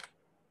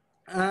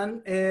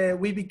 and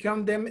we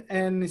become them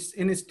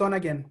in stone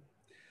again.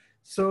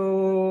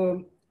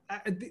 So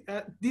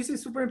this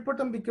is super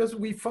important because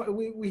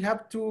we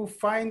have to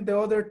find the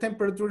other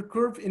temperature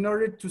curve in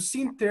order to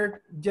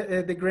sinter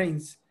the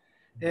grains,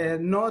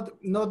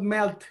 not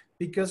melt,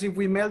 because if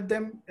we melt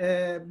them,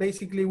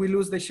 basically we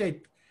lose the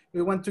shape.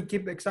 We want to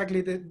keep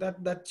exactly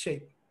that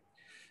shape.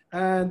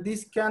 And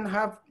this can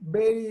have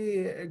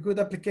very good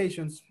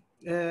applications.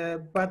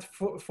 But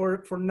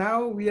for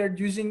now, we are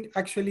using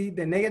actually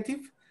the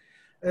negative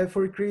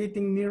for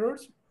creating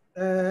mirrors.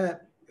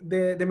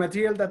 The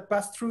material that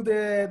passed through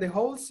the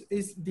holes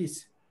is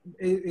this.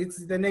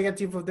 It's the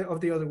negative of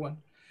the other one.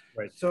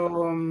 Right.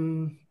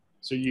 So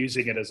so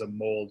using it as a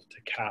mold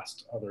to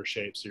cast other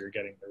shapes, so you're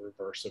getting the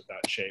reverse of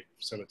that shape.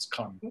 So it's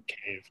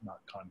concave, not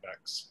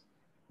convex.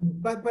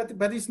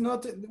 But it's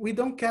not. We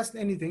don't cast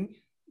anything.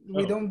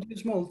 We don't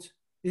use molds.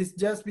 It's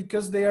just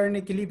because they are in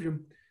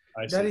equilibrium.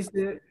 That is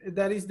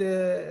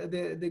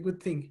the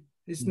good thing.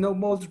 There's no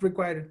molds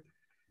required.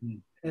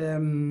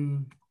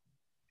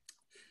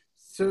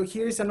 So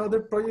here's another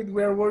project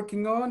we are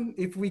working on.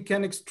 If we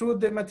can extrude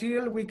the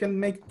material, we can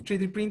make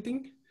 3D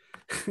printing,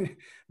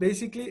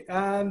 basically.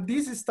 And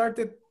this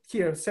started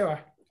here,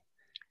 Seba.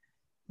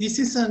 This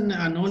is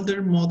an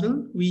older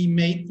model we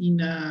made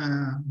in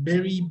a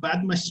very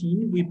bad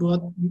machine we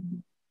bought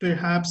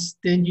perhaps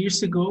 10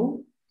 years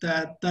ago.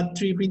 That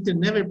 3D printer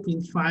never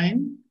print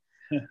fine.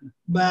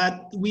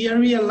 But we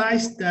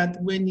realized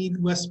that when it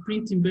was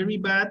printing very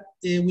bad,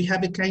 we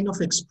have a kind of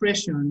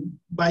expression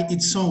by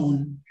its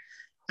own.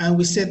 And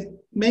we said,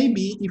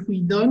 maybe if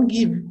we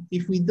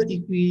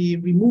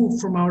remove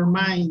from our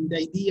mind the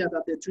idea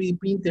that the 3D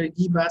printer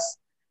gives us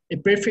a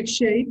perfect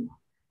shape,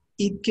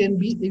 it can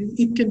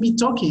be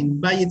talking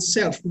by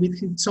itself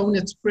with its own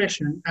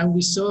expression. And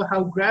we saw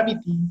how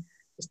gravity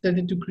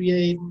started to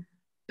create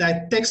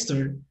that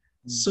texture.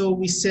 So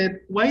we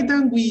said, why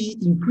don't we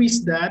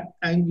increase that?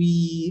 And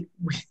we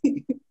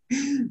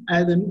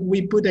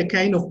put a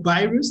kind of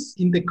virus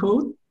in the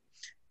code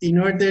in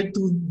order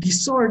to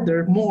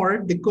disorder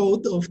more the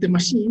code of the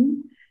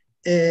machine.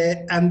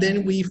 And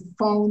then we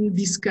found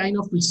this kind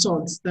of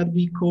results that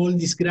we call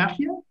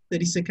dysgraphia.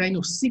 That is a kind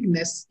of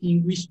sickness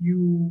in which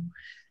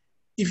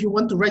if you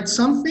want to write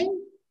something,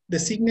 the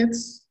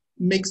sickness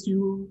makes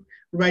you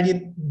write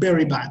it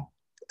very bad.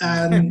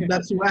 And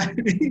that's why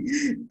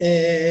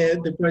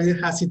the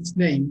project has its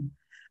name.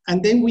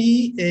 And then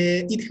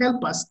it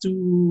helped us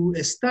to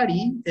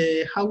study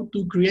how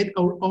to create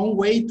our own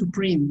way to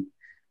print.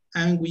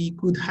 And we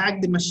could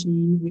hack the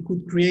machine. We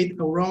could create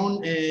our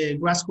own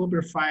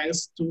Grasshopper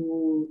files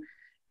to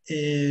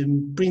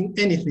print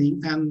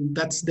anything. And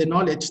that's the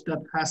knowledge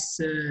that has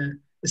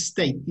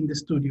stayed in the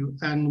studio.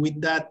 And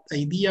with that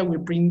idea, we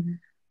print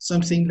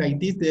something like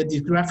this, the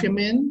dysgraphia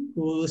man,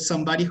 or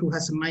somebody who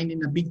has a mind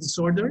in a big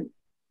disorder.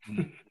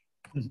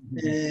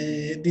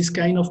 This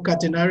kind of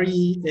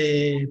catenary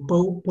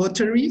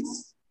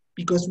potteries,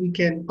 because we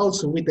can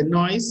also, with the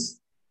noise,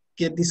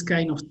 get this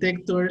kind of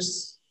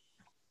textures.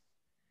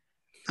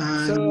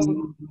 And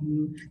so,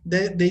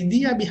 the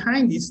idea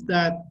behind is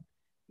that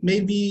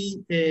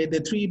maybe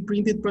the 3D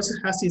printed process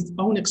has its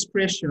own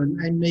expression,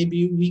 and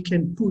maybe we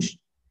can push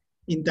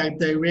in that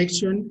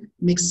direction,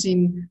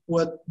 mixing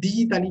what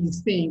digitally you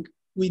think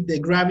with the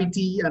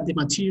gravity and the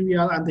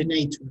material and the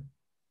nature.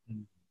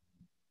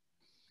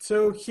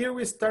 So here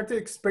we started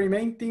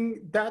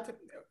experimenting that.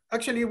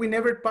 Actually, we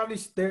never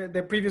published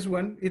the previous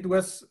one. It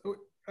was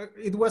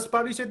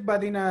published,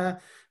 but in a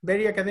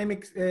very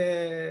academic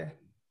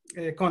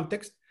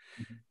context,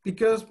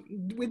 because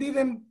we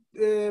didn't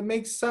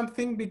make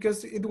something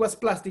because it was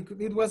plastic.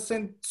 It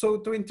wasn't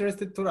too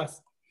interested to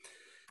us.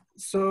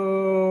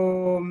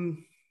 So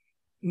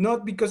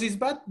not because it's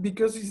bad,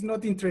 because it's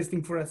not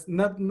interesting for us.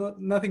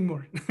 Nothing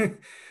more.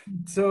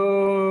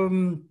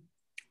 So.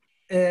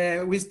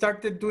 We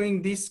started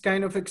doing this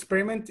kind of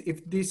experiment,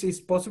 if this is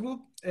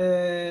possible,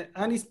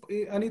 and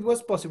it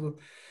was possible.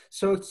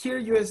 So here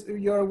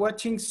you are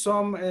watching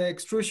some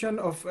extrusion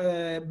of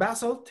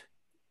basalt,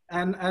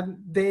 and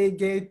they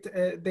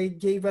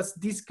gave us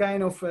this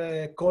kind of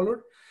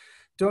color.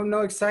 Don't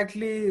know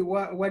exactly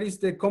what is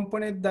the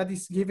component that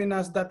is giving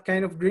us that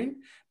kind of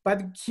green,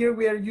 but here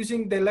we are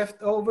using the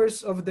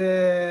leftovers of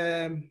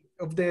the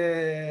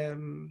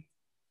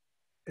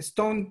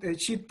stone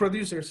sheet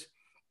producers.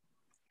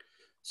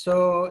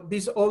 So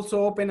this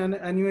also opened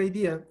a new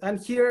idea. And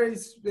here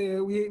is,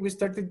 we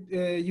started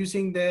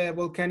using the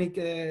volcanic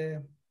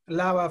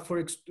lava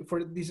for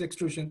this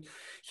extrusion.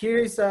 Here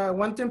is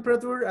one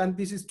temperature and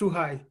this is too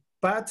high,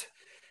 but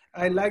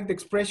I like the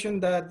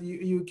expression that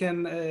you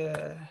can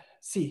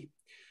see.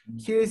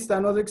 Here is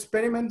another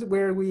experiment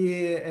where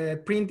we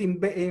print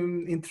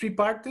in three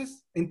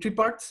parts,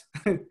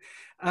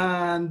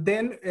 and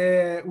then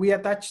we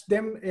attach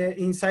them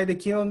inside the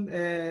kiln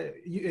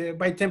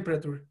by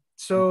temperature.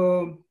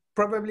 So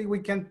probably we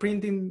can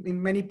print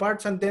in many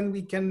parts, and then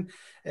we can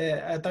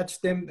attach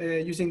them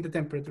using the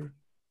temperature.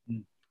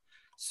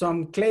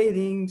 Some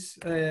claddings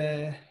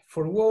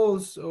for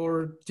walls,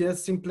 or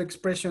just simple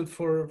expression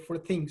for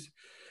things.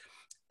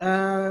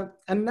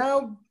 And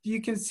now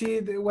you can see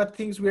what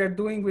things we are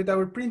doing with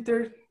our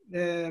printer.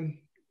 This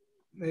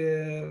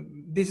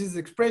is the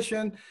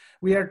expression.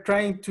 We are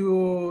trying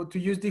to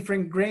use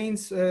different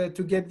grains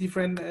to get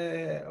different,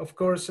 of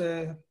course,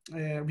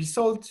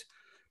 results.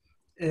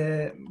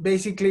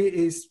 Basically,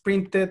 is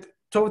printed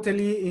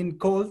totally in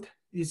cold.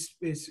 Is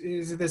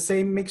the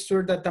same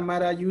mixture that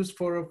Tamara used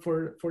for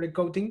the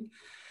coating.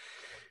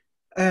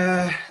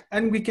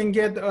 And we can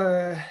get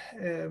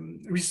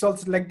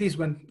results like this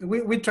one.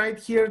 We tried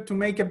here to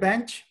make a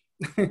bench,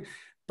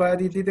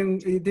 but it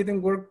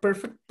didn't work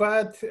perfect.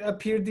 But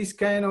appear this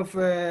kind of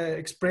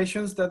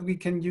expressions that we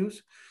can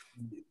use.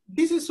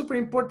 This is super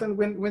important.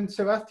 When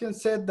Sebastian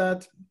said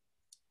that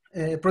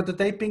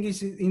prototyping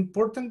is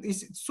important,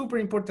 is super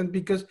important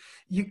because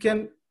you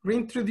can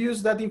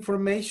reintroduce that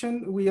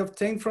information we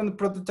obtained from the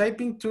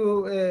prototyping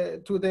to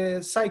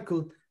the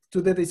cycle,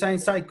 to the design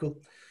cycle.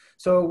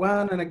 So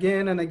one and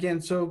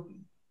again. So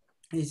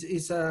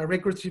it's a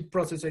recursive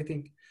process, I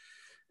think.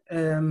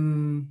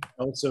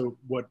 Also,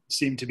 what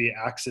seemed to be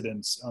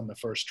accidents on the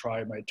first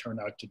try might turn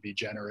out to be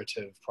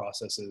generative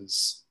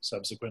processes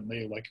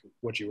subsequently, like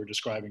what you were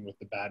describing with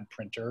the bad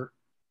printer,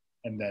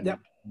 and then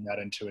that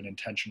into an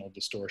intentional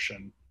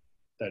distortion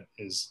that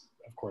is,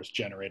 of course,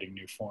 generating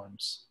new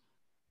forms.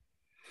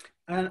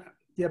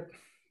 Yep.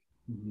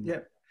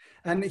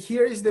 And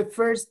here is the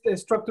first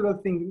structural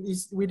thing.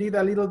 We did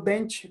a little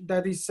bench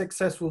that is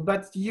successful,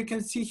 but you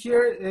can see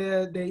here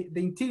the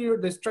interior,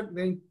 the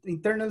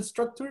internal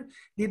structure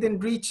didn't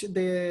reach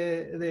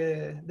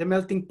the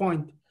melting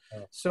point.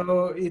 Oh.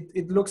 So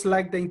it looks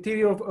like the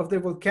interior of the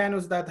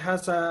volcanoes that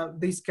has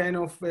this kind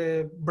of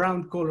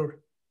brown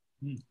color.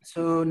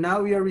 So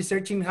now we are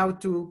researching how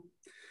to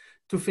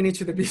finish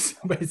the piece,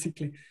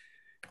 basically.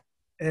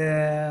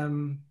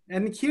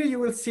 And here you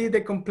will see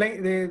the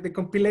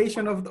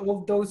compilation of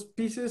all those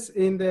pieces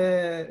in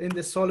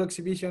the solo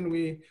exhibition.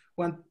 We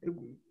want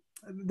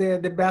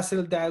the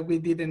Basel that we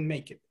didn't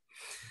make it.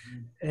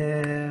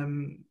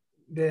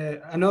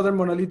 Another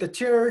monolith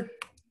chair.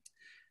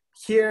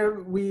 Here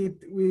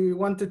we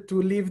wanted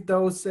to leave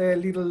those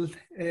little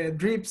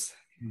drips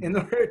in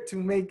order to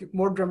make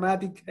more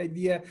dramatic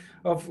idea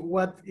of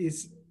what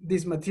is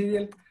this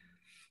material.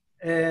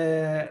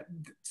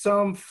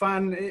 Some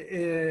fun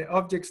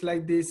objects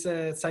like this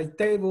side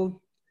table.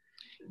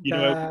 You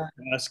know, I want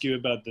to ask you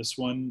about this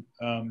one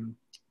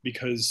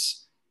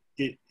because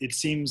it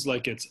seems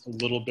like it's a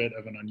little bit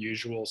of an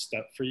unusual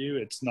step for you.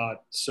 It's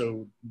not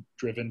so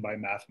driven by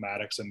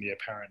mathematics and the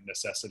apparent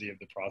necessity of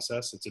the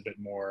process. It's a bit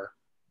more,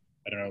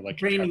 I don't know,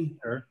 like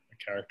a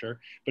character.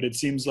 But it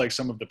seems like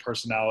some of the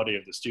personality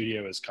of the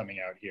studio is coming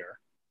out here.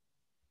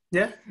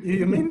 Yeah,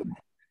 you mean?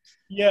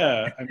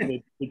 Yeah, I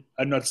mean,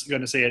 I'm not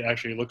going to say it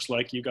actually looks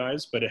like you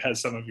guys, but it has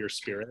some of your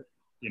spirit,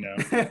 you know.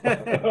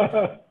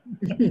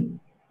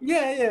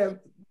 Yeah.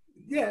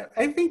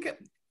 I think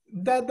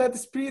that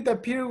spirit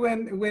appears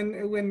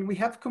when we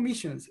have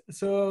commissions.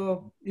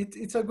 So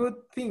it's a good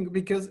thing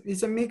because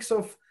it's a mix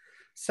of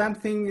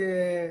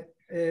something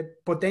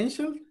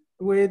potential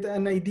with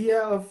an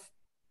idea of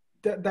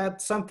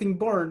that something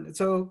born.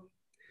 So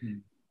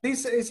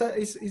this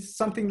is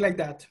something like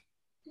that.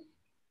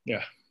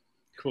 Yeah,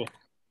 cool.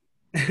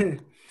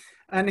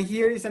 And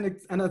here is an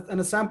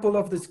example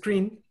of the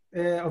screen,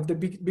 of the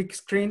big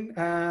screen.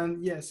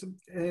 And yes,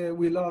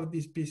 we love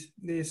this piece.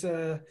 This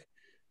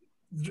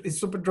it's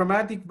super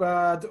dramatic,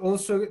 but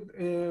also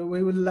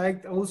we would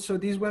like also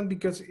this one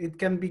because it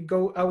can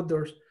go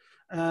outdoors,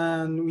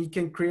 and we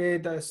can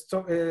create a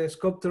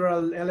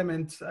sculptural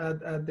elements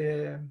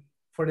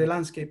for the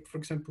landscape, for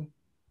example.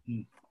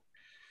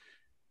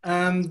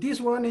 This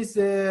one is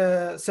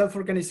the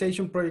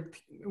self-organization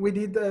project. We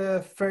did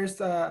first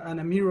on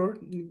a mirror.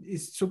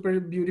 It's super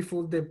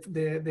beautiful,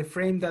 the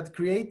frame that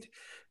create,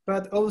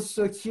 but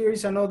also here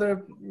is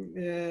another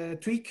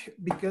tweak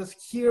because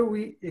here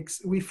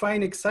we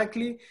find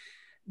exactly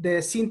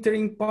the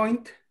sintering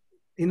point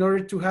in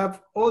order to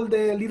have all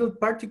the little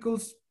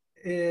particles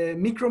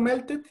micro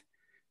melted,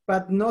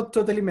 but not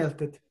totally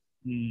melted.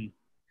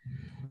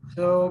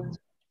 So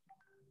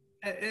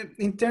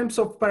in terms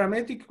of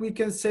parametric, we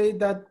can say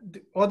that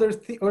the other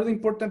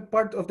important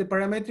part of the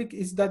parametric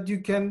is that you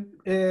can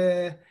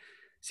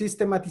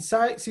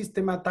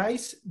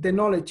systematize the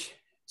knowledge.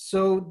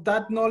 So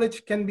that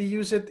knowledge can be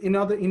used in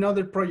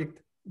other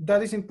project.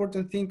 That is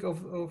important thing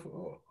of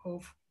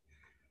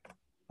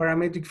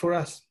parametric for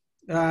us.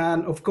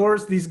 And of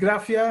course, this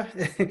graphia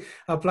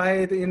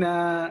applied in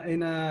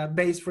a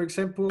base, for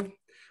example,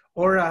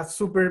 or a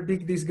super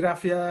big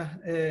dysgraphia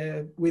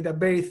with a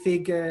very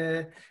thick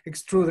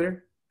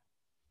extruder.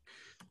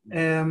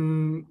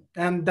 And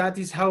that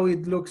is how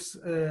it looks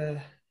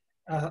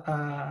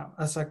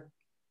as a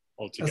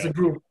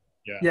group.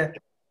 Yeah.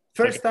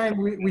 First time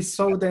we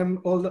saw them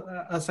all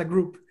as a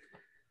group.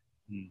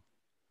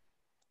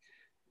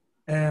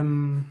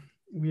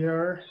 We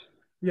are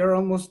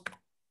almost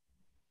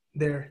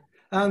there.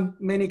 And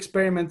many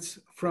experiments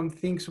from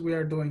things we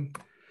are doing.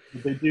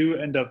 They do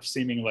end up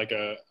seeming like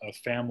a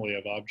family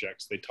of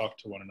objects. They talk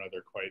to one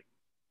another quite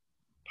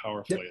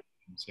powerfully.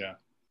 Yep. Yeah.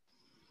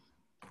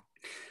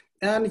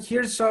 And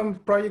here's some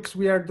projects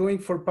we are doing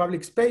for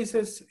public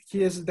spaces.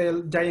 Here's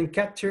the giant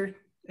capture.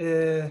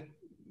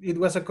 It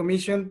was a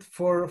commission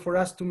for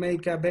us to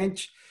make a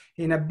bench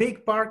in a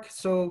big park.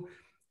 So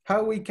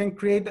how we can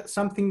create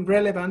something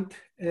relevant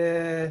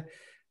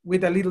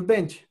with a little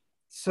bench.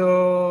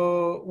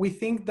 So we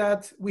think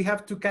that we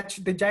have to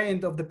catch the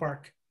giant of the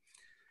park.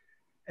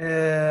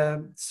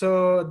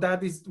 So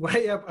that is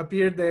why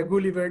appeared the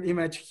Gulliver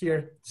image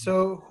here.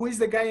 So who is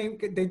the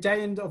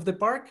giant of the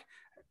park?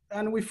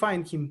 And we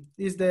find him.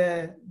 He's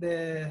the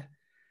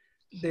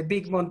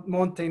big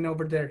mountain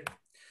over there.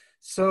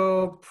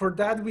 So for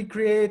that, we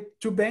create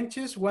two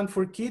benches, one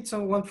for kids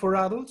and one for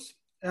adults,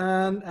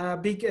 and a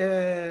big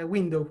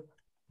window.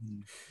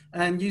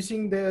 And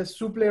using the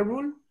supple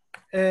rule,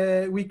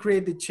 we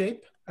create the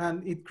shape,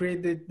 and it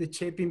created the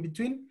shape in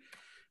between.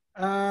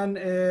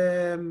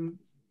 And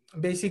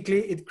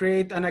basically, it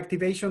creates an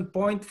activation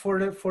point for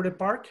the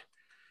park.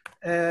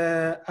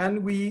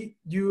 And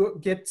you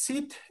get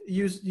seat,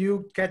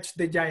 you catch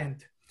the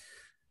giant.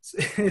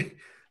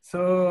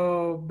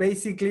 So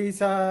basically,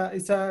 it's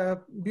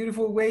a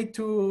beautiful way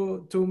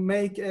to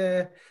make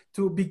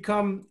to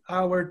become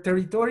our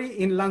territory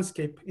in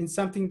landscape, in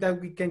something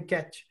that we can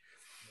catch.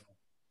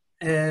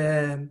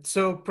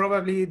 So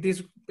probably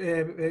this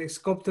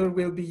sculpture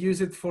will be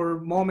used for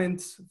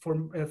moments,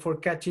 for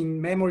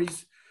catching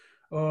memories,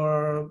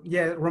 or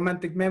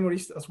romantic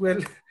memories as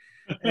well,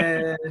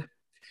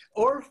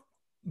 or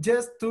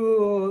just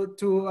to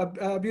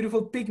a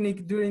beautiful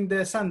picnic during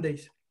the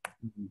Sundays.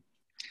 Mm-hmm.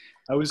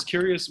 I was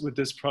curious with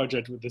this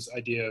project, with this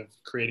idea of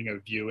creating a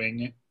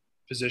viewing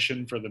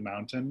position for the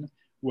mountain,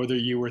 whether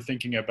you were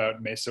thinking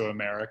about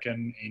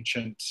Mesoamerican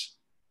ancient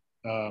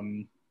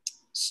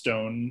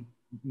stone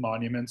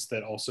monuments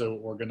that also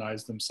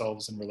organize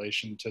themselves in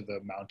relation to the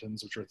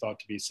mountains, which are thought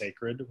to be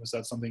sacred. Was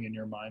that something in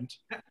your mind?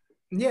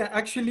 Yeah,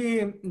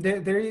 actually,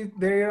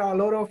 there are a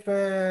lot of,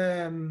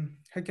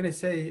 how can I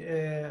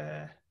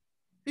say,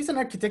 it's an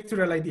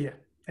architectural idea,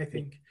 I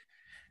think.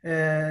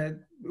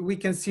 We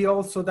can see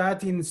also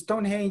that in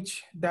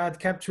Stonehenge, that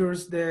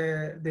captures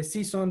the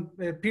season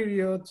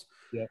periods.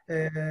 Yeah.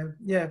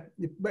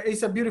 But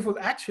it's a beautiful,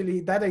 actually,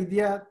 that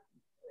idea,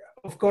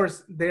 of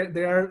course,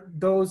 there are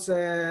those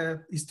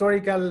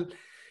historical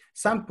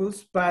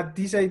samples, but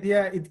this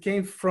idea, it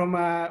came from,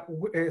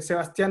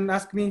 Sebastian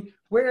asked me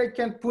where I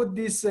can put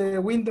this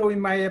window in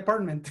my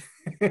apartment.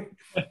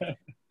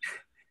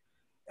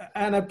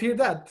 And appeared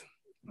that,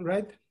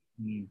 right?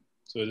 Mm.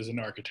 So it is an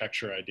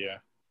architecture idea.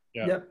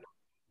 Yeah. Yep.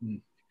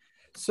 Mm.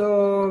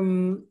 So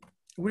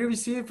we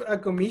received a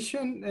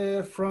commission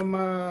from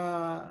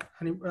a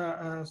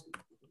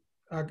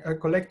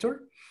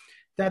collector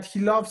that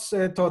he loves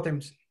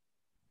totems.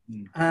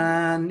 Mm.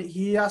 And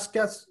he asked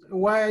us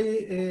why,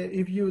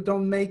 if you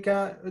don't make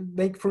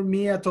for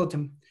me a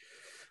totem.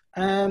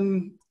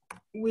 And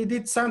we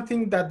did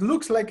something that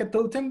looks like a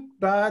totem,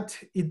 but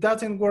it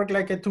doesn't work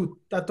like a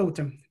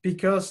totem,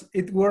 because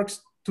it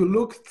works to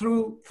look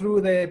through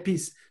the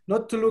piece,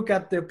 not to look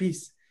at the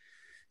piece.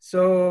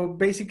 So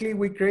basically,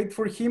 we create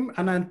for him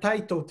an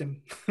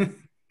anti-totem.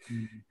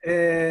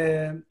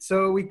 Mm-hmm.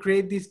 So we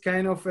create this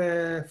kind of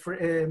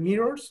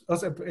mirrors,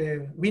 also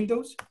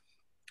windows,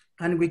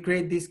 and we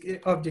create this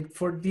object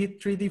for the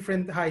 3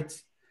 different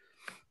heights.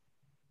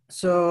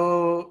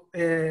 So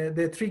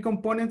the 3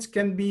 components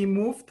can be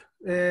moved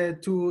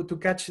to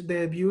catch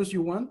the views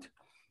you want.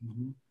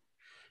 Mm-hmm.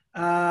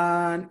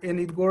 And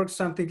it works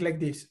something like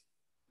this.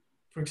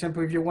 For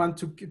example, if you want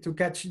to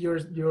catch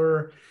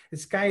your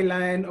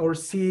skyline or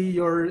see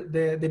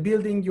the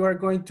building you are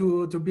going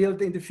to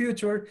build in the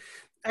future,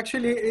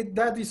 actually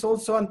that is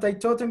also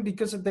anti-totem,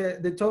 because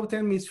the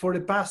totem is for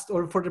the past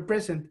or for the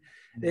present.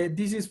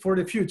 This is for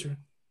the future.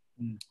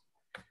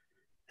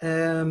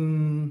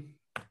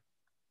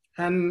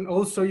 And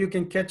also you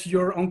can catch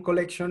your own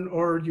collection,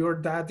 or your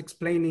dad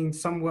explaining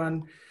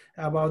someone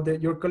about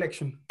your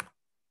collection.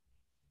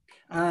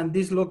 And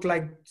this looked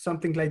like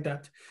something like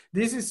that.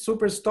 This is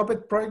super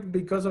stopped project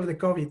because of the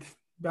COVID,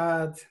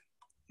 but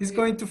it's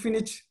going to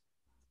finish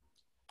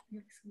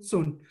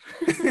soon,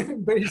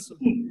 very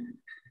soon.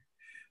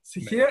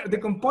 So here the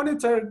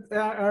components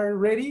are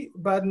ready,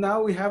 but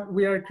now we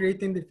are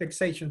creating the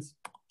fixations.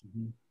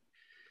 Mm-hmm.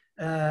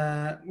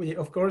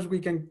 Of course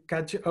we can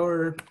catch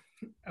our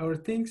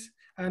things,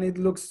 and it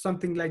looks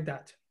something like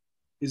that.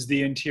 Is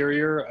the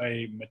interior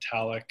a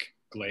metallic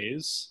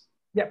glaze?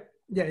 Yeah.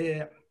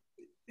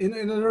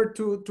 In order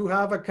to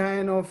have a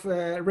kind of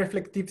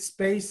reflective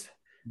space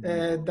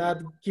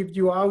that keeps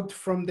you out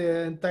from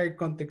the entire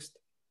context.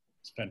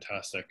 It's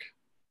fantastic.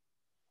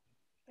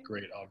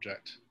 Great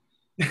object.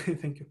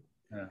 Thank you.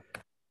 Yeah.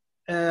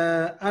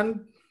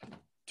 And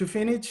to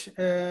finish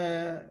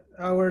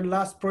our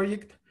last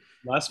project.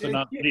 Last but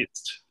not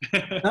least.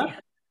 Huh?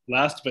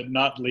 Last but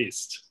not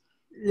least.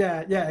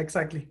 Yeah,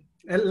 exactly.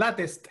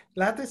 Latest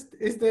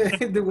is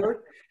the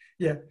word.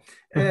 Yeah.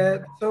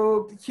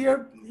 So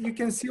here you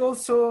can see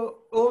also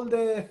all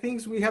the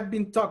things we have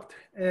been talked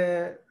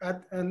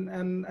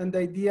and the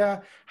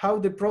idea how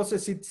the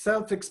process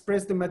itself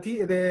express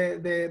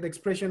the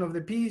expression of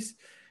the piece,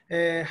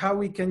 how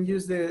we can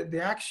use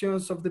the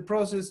actions of the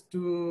process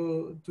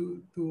to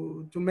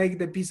make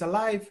the piece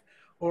alive.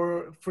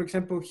 Or for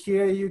example,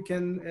 here you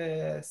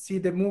can see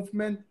the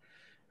movement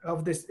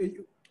of this.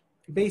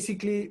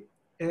 Basically,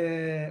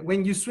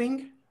 when you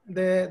swing,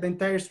 the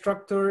entire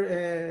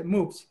structure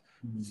moves.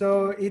 Mm-hmm.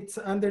 So it's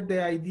under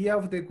the idea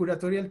of the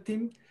curatorial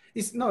team.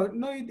 It's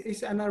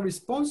it's a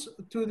response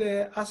to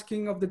the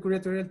asking of the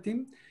curatorial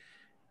team,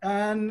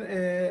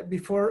 and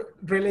before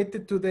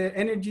related to the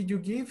energy you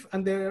give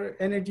and the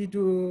energy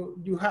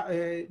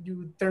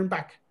you turn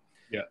back.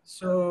 Yeah.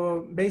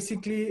 So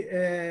basically,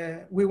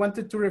 we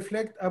wanted to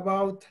reflect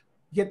about,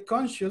 get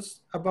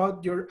conscious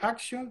about your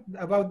action,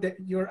 about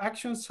your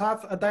actions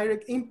have a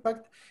direct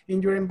impact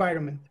in your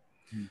environment.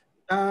 Mm.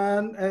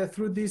 And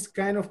through these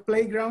kind of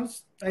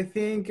playgrounds, I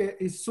think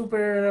it's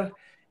super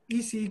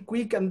easy,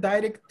 quick, and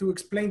direct to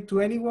explain to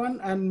anyone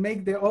and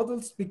make the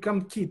adults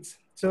become kids.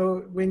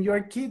 So when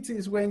you're kids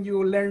is when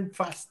you learn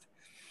fast.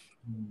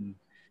 Mm.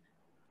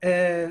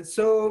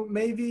 So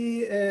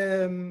maybe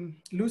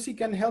Lucy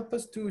can help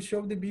us to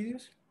show the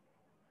videos.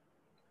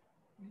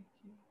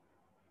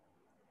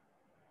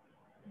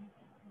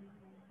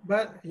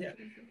 But yeah.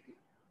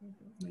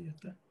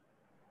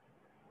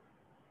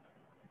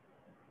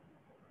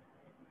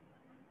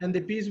 And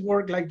the piece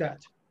work like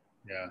that.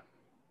 Yeah.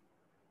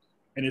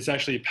 And it's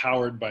actually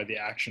powered by the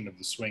action of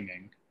the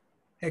swinging.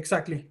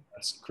 Exactly.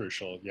 That's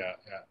crucial. Yeah,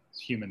 yeah.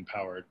 It's human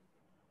powered.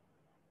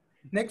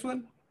 Next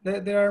one.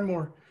 There are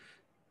more.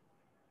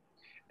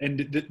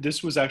 And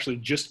this was actually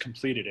just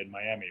completed in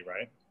Miami,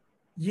 right?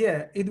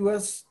 Yeah, it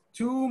was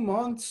 2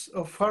 months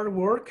of hard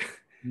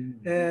work.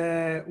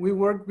 Mm-hmm. We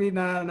worked with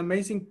an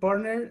amazing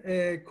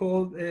partner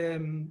called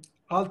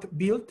Alt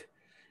Build.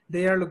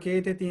 They are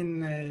located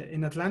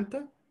in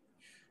Atlanta.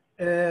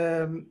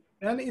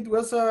 And it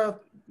was a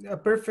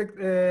perfect,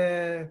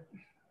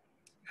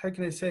 how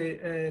can I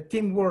say,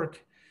 teamwork,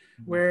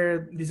 mm-hmm.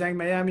 where Design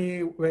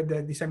Miami, where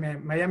the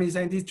Miami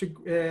Design District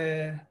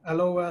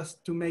allow us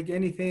to make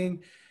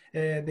anything.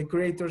 The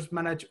curators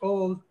manage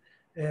all.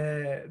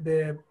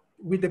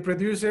 With the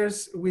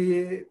producers,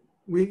 we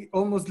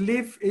almost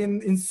live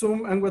in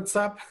Zoom and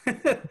WhatsApp.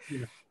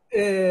 Yeah.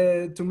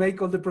 To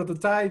make all the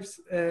prototypes,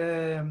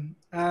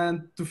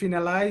 and to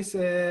finalize,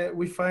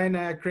 we find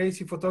a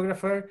crazy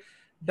photographer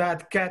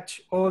that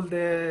catch all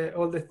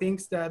the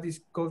things that is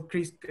called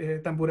Chris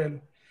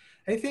Tamburello.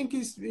 I think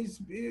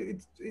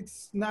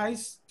it's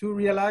nice to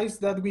realize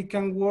that we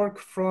can work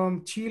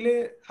from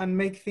Chile and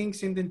make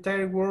things in the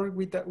entire world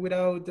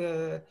without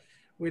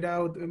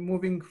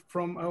moving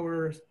from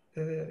our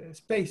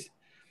space.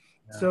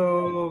 Yeah.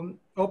 So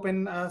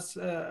open us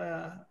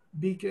a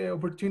big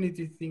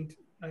opportunity thing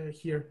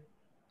here.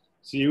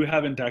 So you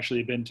haven't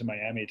actually been to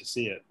Miami to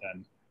see it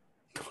then?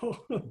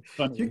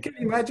 You can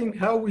imagine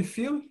how we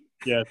feel.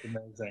 Yeah, it's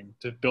amazing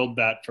to build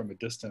that from a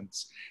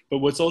distance. But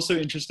what's also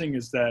interesting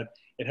is that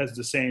it has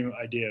the same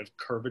idea of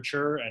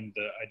curvature and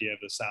the idea of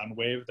the sound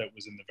wave that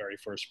was in the very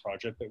first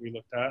project that we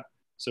looked at.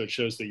 So it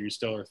shows that you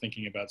still are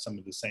thinking about some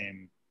of the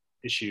same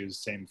issues,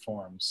 same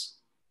forms.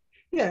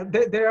 Yeah,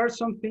 there are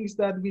some things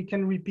that we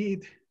can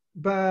repeat,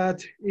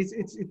 but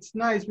it's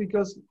nice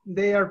because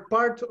they are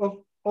part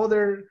of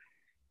other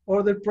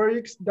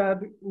projects that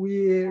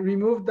we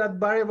remove that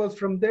variables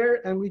from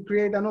there and we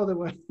create another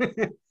one.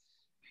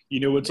 You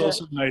know, what's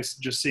also nice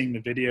just seeing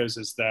the videos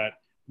is that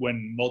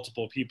when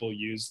multiple people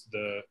use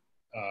the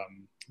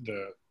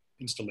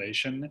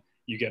installation,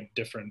 you get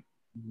different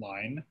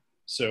line.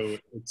 So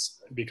it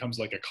becomes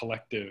like a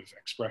collective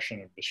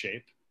expression of the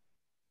shape.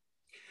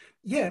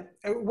 Yeah,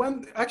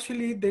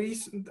 actually there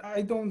is,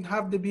 I don't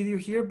have the video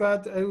here,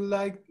 but I would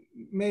like,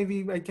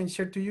 maybe I can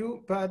share to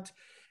you, but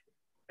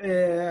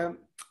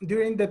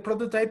during the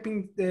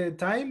prototyping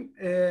time,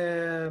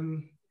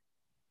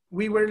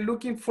 we were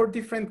looking for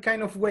different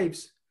kind of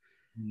waves.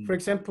 Mm. For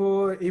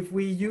example, if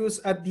we use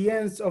at the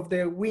ends of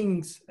the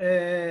wings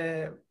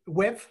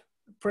web,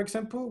 for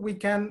example,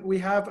 we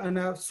have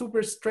a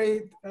super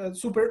straight,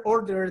 super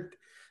ordered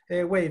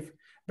wave.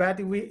 But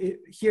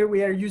here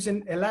we are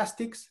using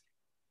elastics.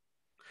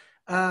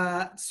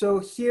 So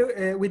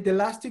here with the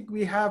elastic,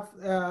 we have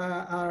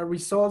a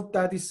result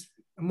that is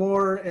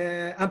more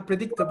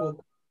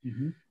unpredictable.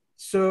 Mm-hmm.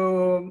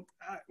 So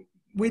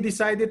we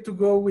decided to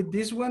go with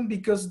this one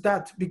because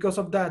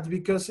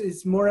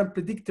it's more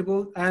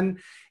unpredictable, and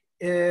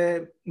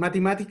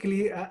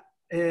mathematically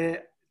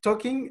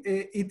talking,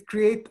 it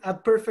creates a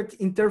perfect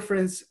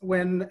interference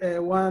when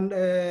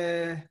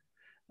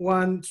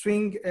one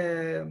swing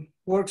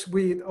works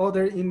with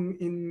other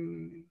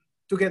in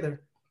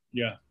together.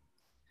 Yeah.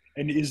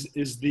 And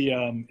is the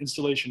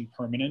installation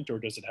permanent, or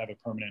does it have a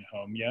permanent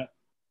home yet?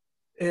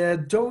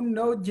 Don't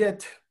know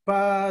yet,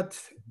 but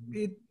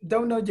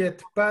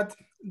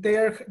they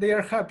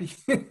are happy.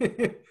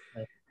 I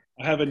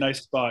have a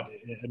nice spot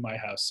in my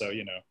house, so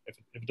you know, if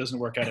it doesn't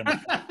work out,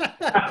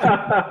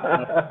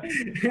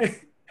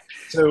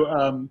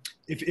 so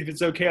if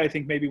it's okay, I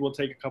think maybe we'll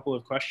take a couple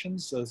of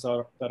questions. Is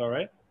that all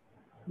right?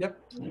 Yep.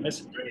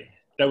 That's great.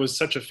 That was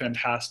such a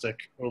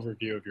fantastic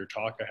overview of your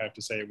talk. I have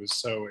to say, it was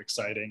so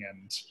exciting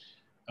and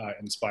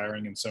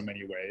inspiring in so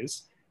many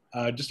ways.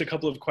 Just a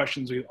couple of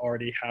questions we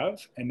already have,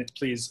 and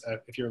please,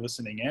 if you're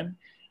listening in,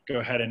 go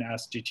ahead and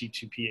ask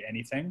gt2P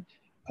anything.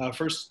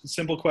 First,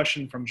 simple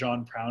question from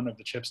John Prown of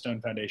the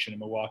Chipstone Foundation in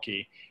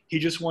Milwaukee. He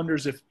just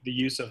wonders if the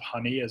use of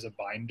honey as a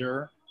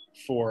binder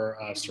for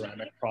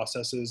ceramic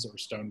processes or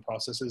stone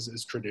processes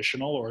is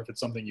traditional, or if it's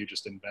something you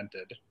just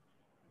invented.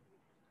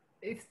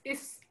 It's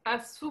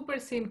super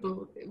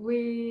simple.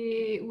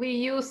 We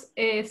use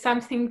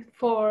something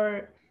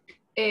for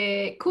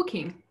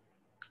cooking.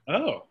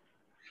 Oh.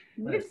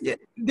 Yes.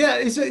 Yeah,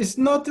 it's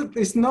not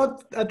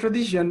a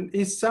tradition.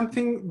 It's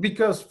something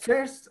because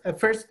first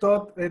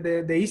thought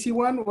the easy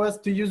one was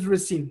to use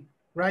resin,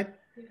 right?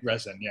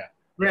 Resin, yeah.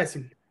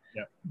 Resin.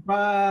 Yeah.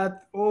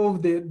 But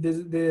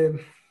the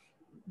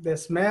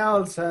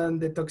smells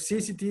and the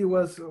toxicity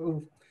was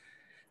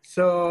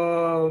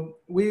so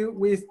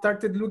we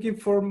started looking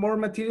for more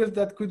materials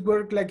that could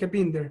work like a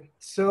binder.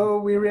 So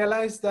we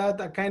realized that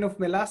a kind of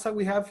melassa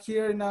we have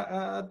here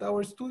at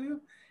our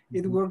studio,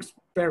 it works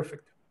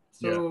perfect.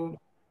 So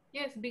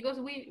yes, because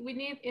we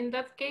need, in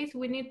that case,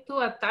 we need to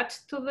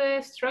attach to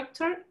the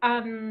structure,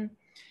 and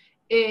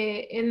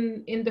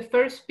in the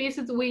first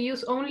pieces we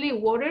use only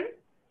water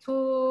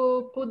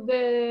to put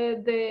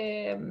the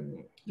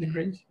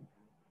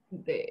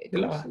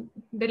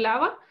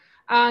lava,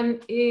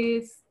 and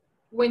is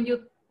when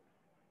you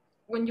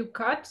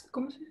cut,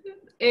 ¿cómo se dice?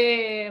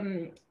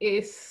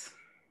 Es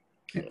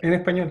en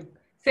español.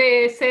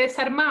 Se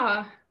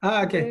desarmaba.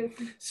 Ah, okay.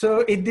 So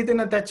it didn't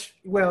attach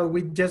well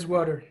with just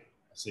water.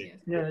 See.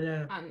 Yes.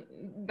 Yeah. And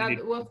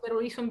that was the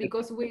reason,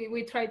 because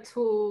we tried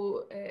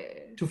to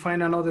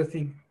find another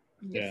thing.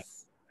 Yes. Yeah,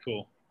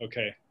 cool.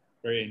 Okay,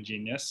 very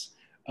ingenious.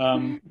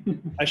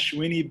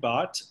 Ashwini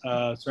Bhatt,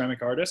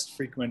 ceramic artist,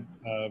 frequent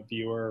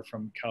viewer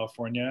from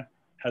California,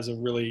 has a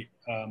really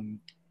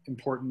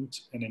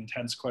important and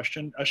intense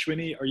question.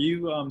 Ashwini, are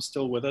you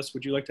still with us?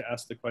 Would you like to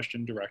ask the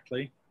question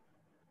directly?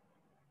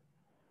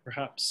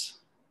 Perhaps.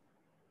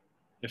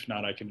 If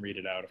not, I can read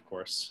it out, of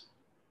course.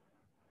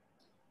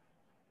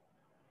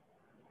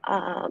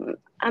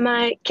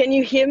 Can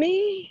you hear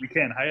me? We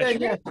can. Hi,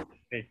 Ashwini. Yeah.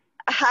 Hey.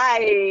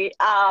 Hi,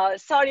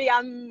 sorry,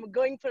 I'm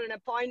going for an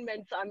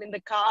appointment, so I'm in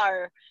the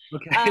car.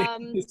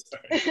 Okay.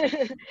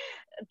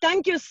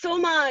 Thank you so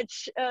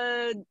much.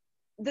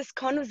 This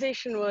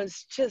conversation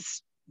was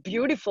just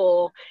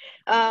beautiful.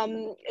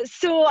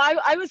 So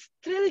I was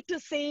thrilled to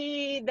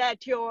see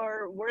that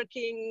you're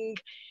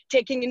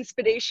taking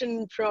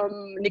inspiration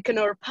from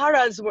Nicanor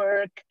Parra's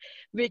work,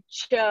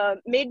 which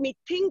made me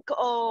think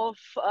of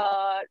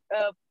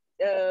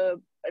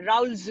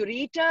Raul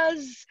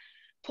Zurita's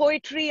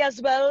poetry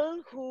as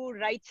well, who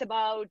writes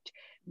about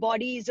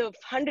bodies of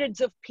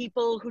hundreds of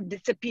people who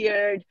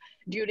disappeared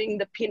during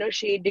the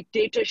Pinochet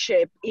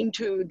dictatorship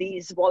into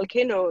these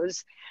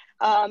volcanoes.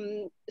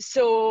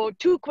 So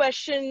 2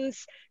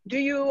 questions. Do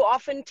you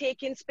often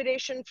take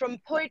inspiration from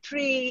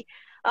poetry?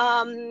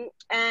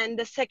 And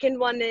the second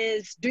one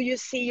is, do you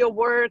see your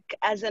work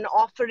as an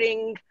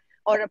offering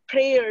or a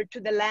prayer to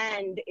the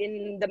land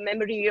in the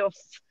memory of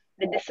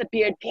the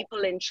disappeared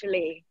people in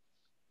Chile?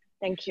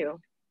 Thank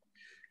you.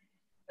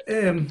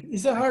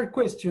 It's a hard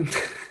question.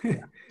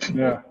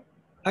 Yeah.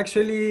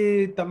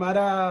 Actually,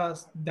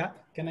 Tamara's dad,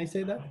 can I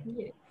say that?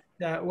 Yeah.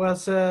 That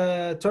was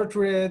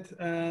tortured,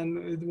 and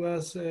it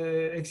was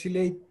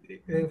exiled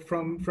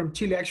from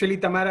Chile. Actually,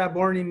 Tamara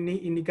born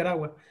in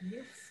Nicaragua.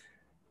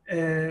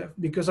 Yes.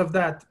 Because of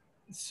that.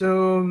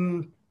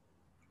 So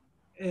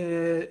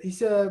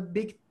it's a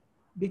big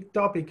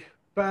topic,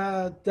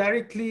 but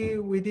directly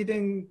we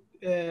didn't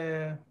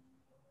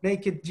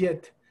make it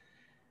yet.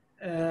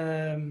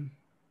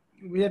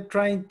 We are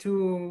trying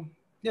to,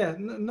 yeah,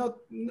 not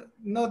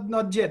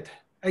yet,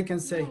 I can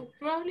say. No,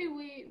 probably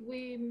we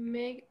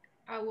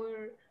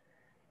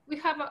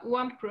have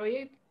one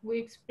project. We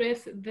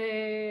express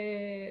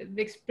the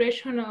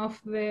expression of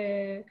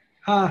the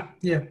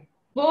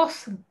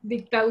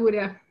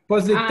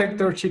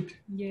post-dictatorship.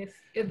 Yes,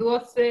 it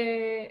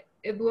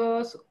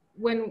was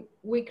when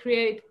we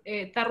create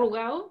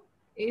Tarrugado.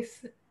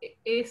 It's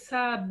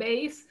a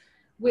base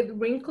with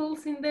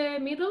wrinkles in the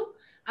middle,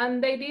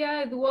 and the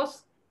idea it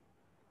was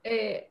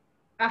a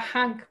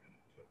hang.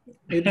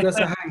 It was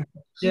a hang.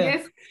 Yeah.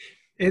 Yes.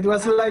 It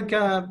was like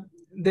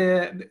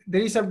there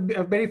is a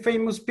very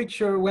famous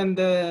picture when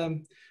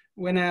a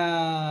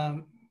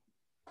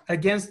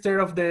gangster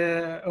of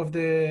the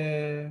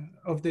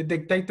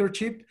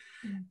dictatorship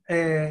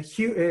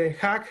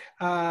hacked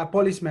a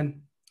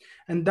policeman,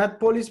 and that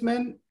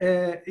policeman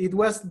it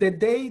was the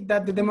day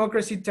that the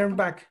democracy turned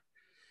back,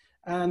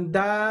 and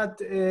that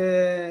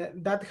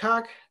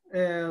hack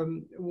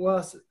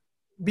was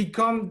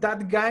become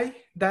that guy,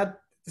 that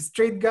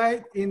straight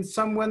guy, in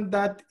someone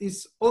that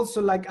is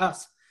also like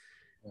us,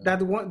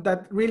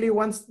 that really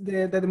wants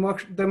the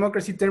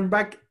democracy turned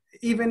back,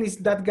 even if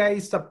that guy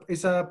is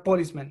a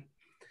policeman,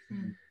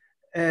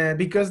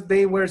 because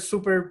they were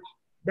super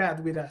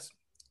bad with us.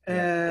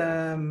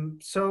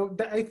 So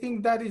I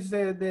think that is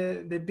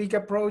the big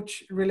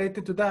approach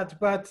related to that.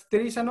 But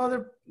there is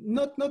another,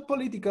 not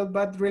political,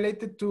 but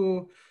related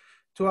to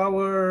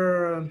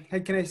our, how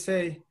can I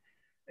say,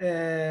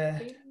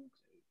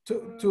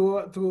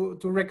 to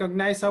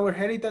recognize our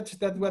heritage,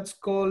 that what's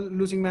called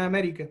Losing My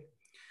America.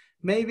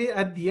 Maybe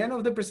at the end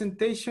of the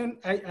presentation,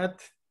 I add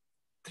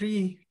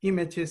 3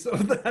 images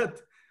of that.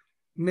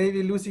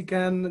 Maybe Lucy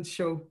can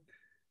show.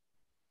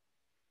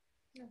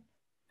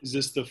 Is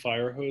this the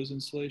fire hose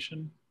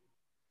installation?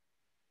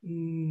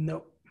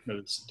 No. No,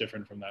 it's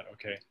different from that.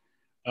 Okay.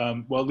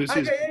 Well,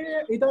 Lucy.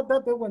 Yeah.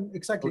 That one,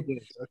 exactly.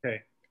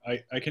 Okay.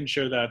 I can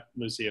show that,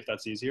 Lucy, if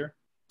that's easier.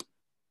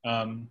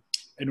 And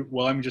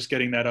while I'm just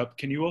getting that up,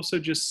 can you also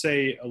just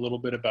say a little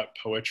bit about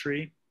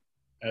poetry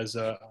as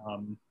a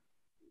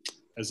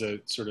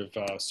sort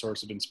of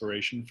source of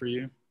inspiration for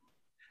you?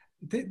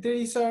 There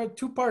is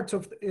 2 parts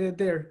of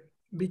there,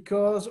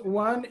 because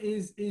one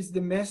is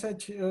the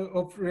message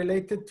of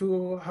related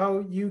to how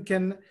you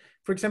can,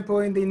 for example,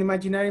 in the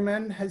Imaginary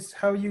Man, has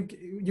how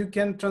you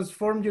can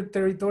transform your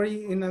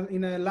territory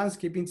in a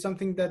landscape, in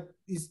something that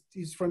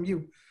is from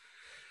you.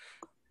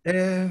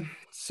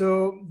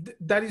 So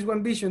that is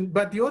one vision,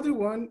 but the other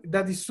one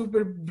that is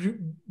super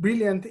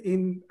brilliant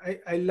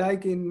I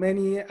like in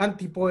many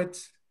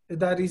anti-poets,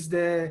 that is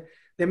the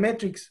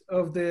metrics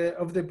of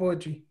the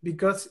poetry,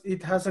 because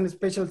it has a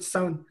special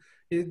sound.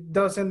 It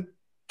doesn't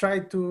try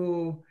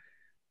to,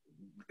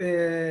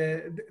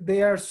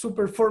 they are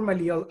super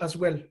formally as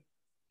well,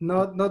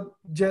 not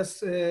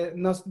just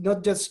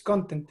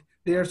content.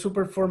 They are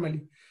super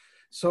formally.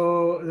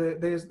 So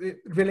there's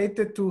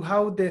related to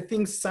how the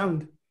things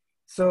sound.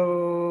 So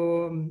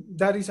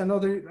that is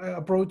another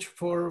approach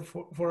for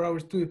our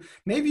studio.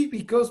 Maybe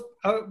because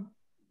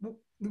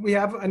we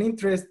have an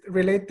interest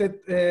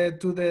related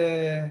to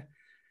the,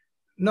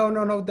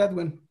 no, that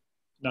one.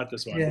 Not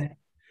this one. Yeah, okay.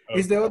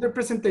 It's the other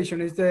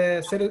presentation. It's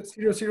the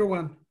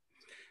 001.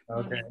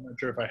 Okay, I'm not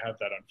sure if I have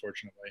that,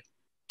 unfortunately.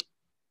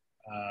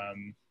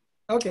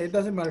 Okay, it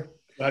doesn't matter.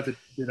 We'll have to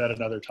do that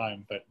another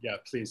time, but yeah,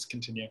 please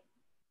continue.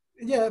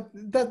 Yeah,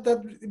 that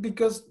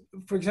because,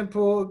 for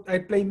example, I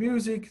play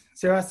music.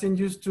 Sebastian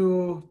used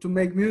to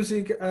make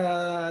music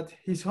at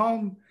his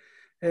home,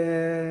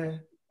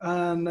 and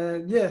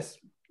yes,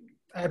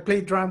 I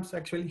play drums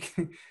actually.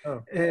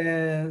 Oh.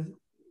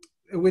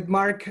 With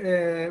Mark,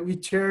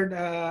 we shared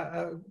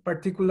a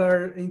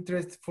particular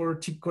interest for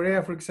Chick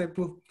Corea, for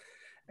example.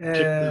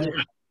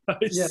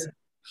 Nice.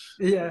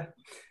 Yeah.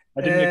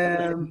 I didn't make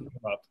them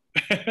up.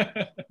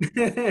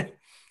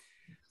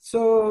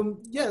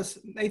 So yes,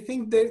 I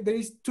think there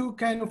is 2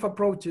 kind of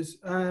approaches,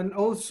 and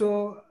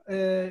also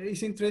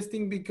it's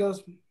interesting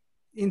because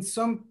in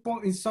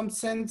some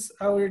sense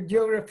our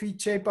geography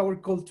shape our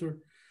culture.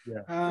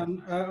 Yeah.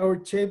 And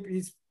our shape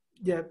is,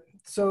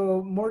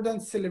 so more than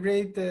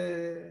celebrate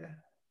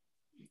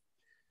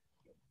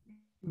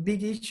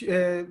big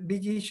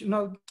issue,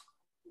 no,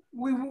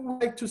 we would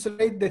like to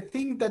celebrate the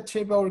thing that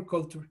shape our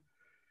culture.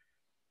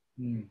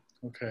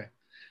 Okay.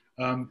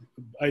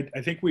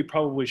 I think we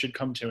probably should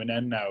come to an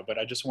end now, but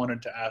I just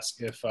wanted to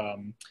ask if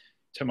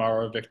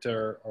Tamara,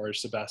 Victor, or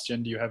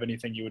Sebastian, do you have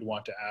anything you would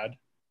want to add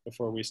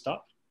before we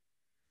stop?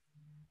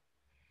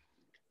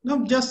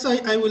 No, just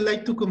I would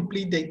like to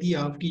complete the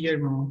idea of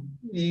Guillermo.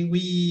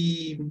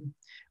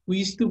 We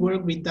used to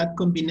work with that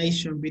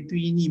combination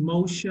between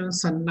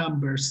emotions and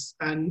numbers,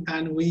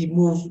 and we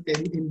move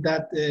in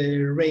that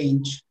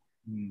range.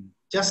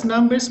 Just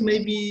numbers,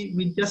 maybe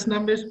with just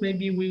numbers,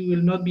 maybe we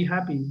will not be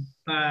happy,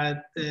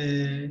 but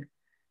and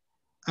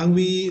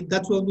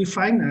that's what we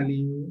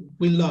finally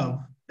love.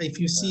 If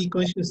you see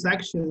conscious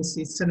actions,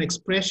 it's an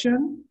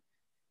expression,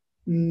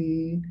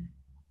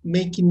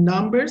 making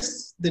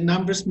numbers, the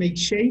numbers make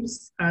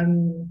shapes,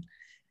 and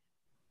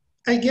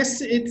I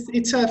guess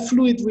it's a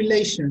fluid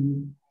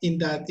relation in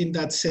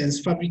that sense.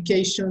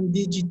 Fabrication,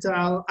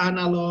 digital,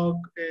 analog.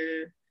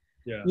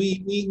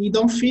 We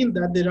don't feel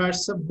that there are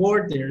some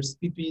borders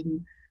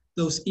between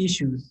those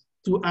issues.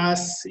 To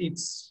us,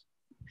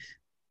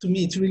 to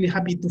me, it's really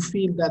happy to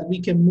feel that we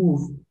can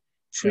move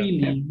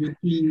freely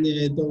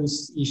between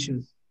those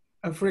issues.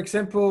 For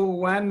example,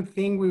 one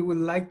thing we would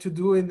like to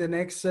do in the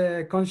next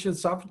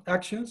conscious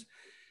actions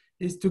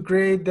is to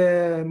create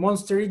the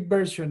monsteric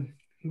version,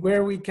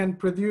 where we can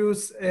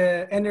produce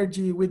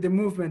energy with the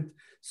movement.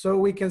 So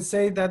we can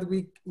say that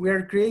we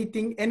are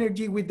creating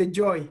energy with the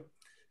joy.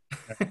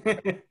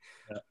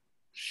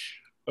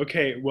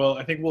 Okay, well,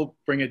 I think we'll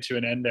bring it to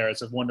an end there.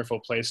 It's a wonderful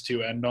place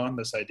to end on,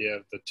 this idea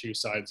of the 2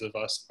 sides of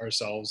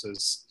ourselves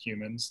as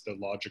humans, the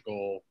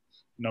logical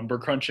number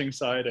crunching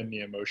side and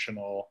the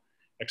emotional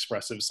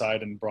expressive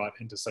side, and brought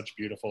into such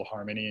beautiful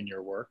harmony in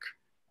your work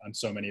on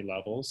so many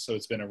levels. So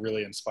it's been a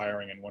really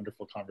inspiring and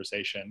wonderful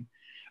conversation.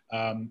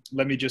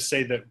 Let me just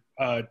say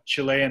that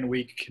Chilean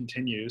Week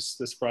continues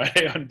this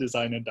Friday on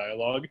Design and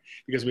Dialogue,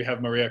 because we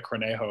have Maria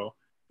Cornejo,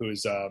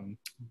 who's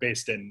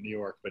based in New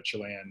York, but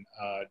Chilean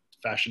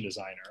fashion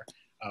designer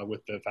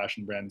with the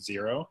fashion brand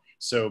Zero.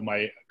 So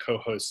my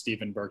co-host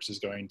Stephen Burks is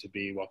going to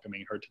be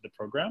welcoming her to the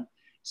program.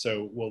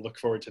 So we'll look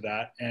forward to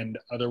that. And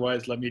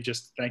otherwise, let me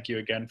just thank you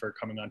again for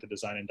coming on to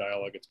Design and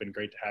Dialogue. It's been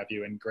great to have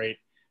you, and great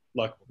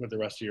luck with the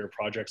rest of your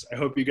projects. I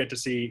hope you get to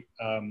see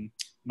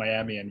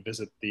Miami and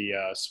visit the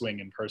swing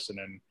in person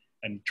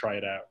and try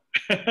it out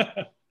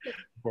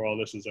before all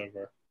this is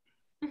over.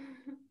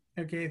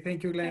 Okay,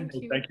 thank you, Glenn.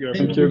 Thank you. Thank you,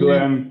 Thank you,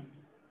 Glenn,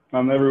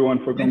 and everyone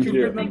for coming Thank you,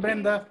 here. Freedman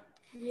Benda.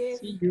 Yes.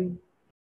 See you.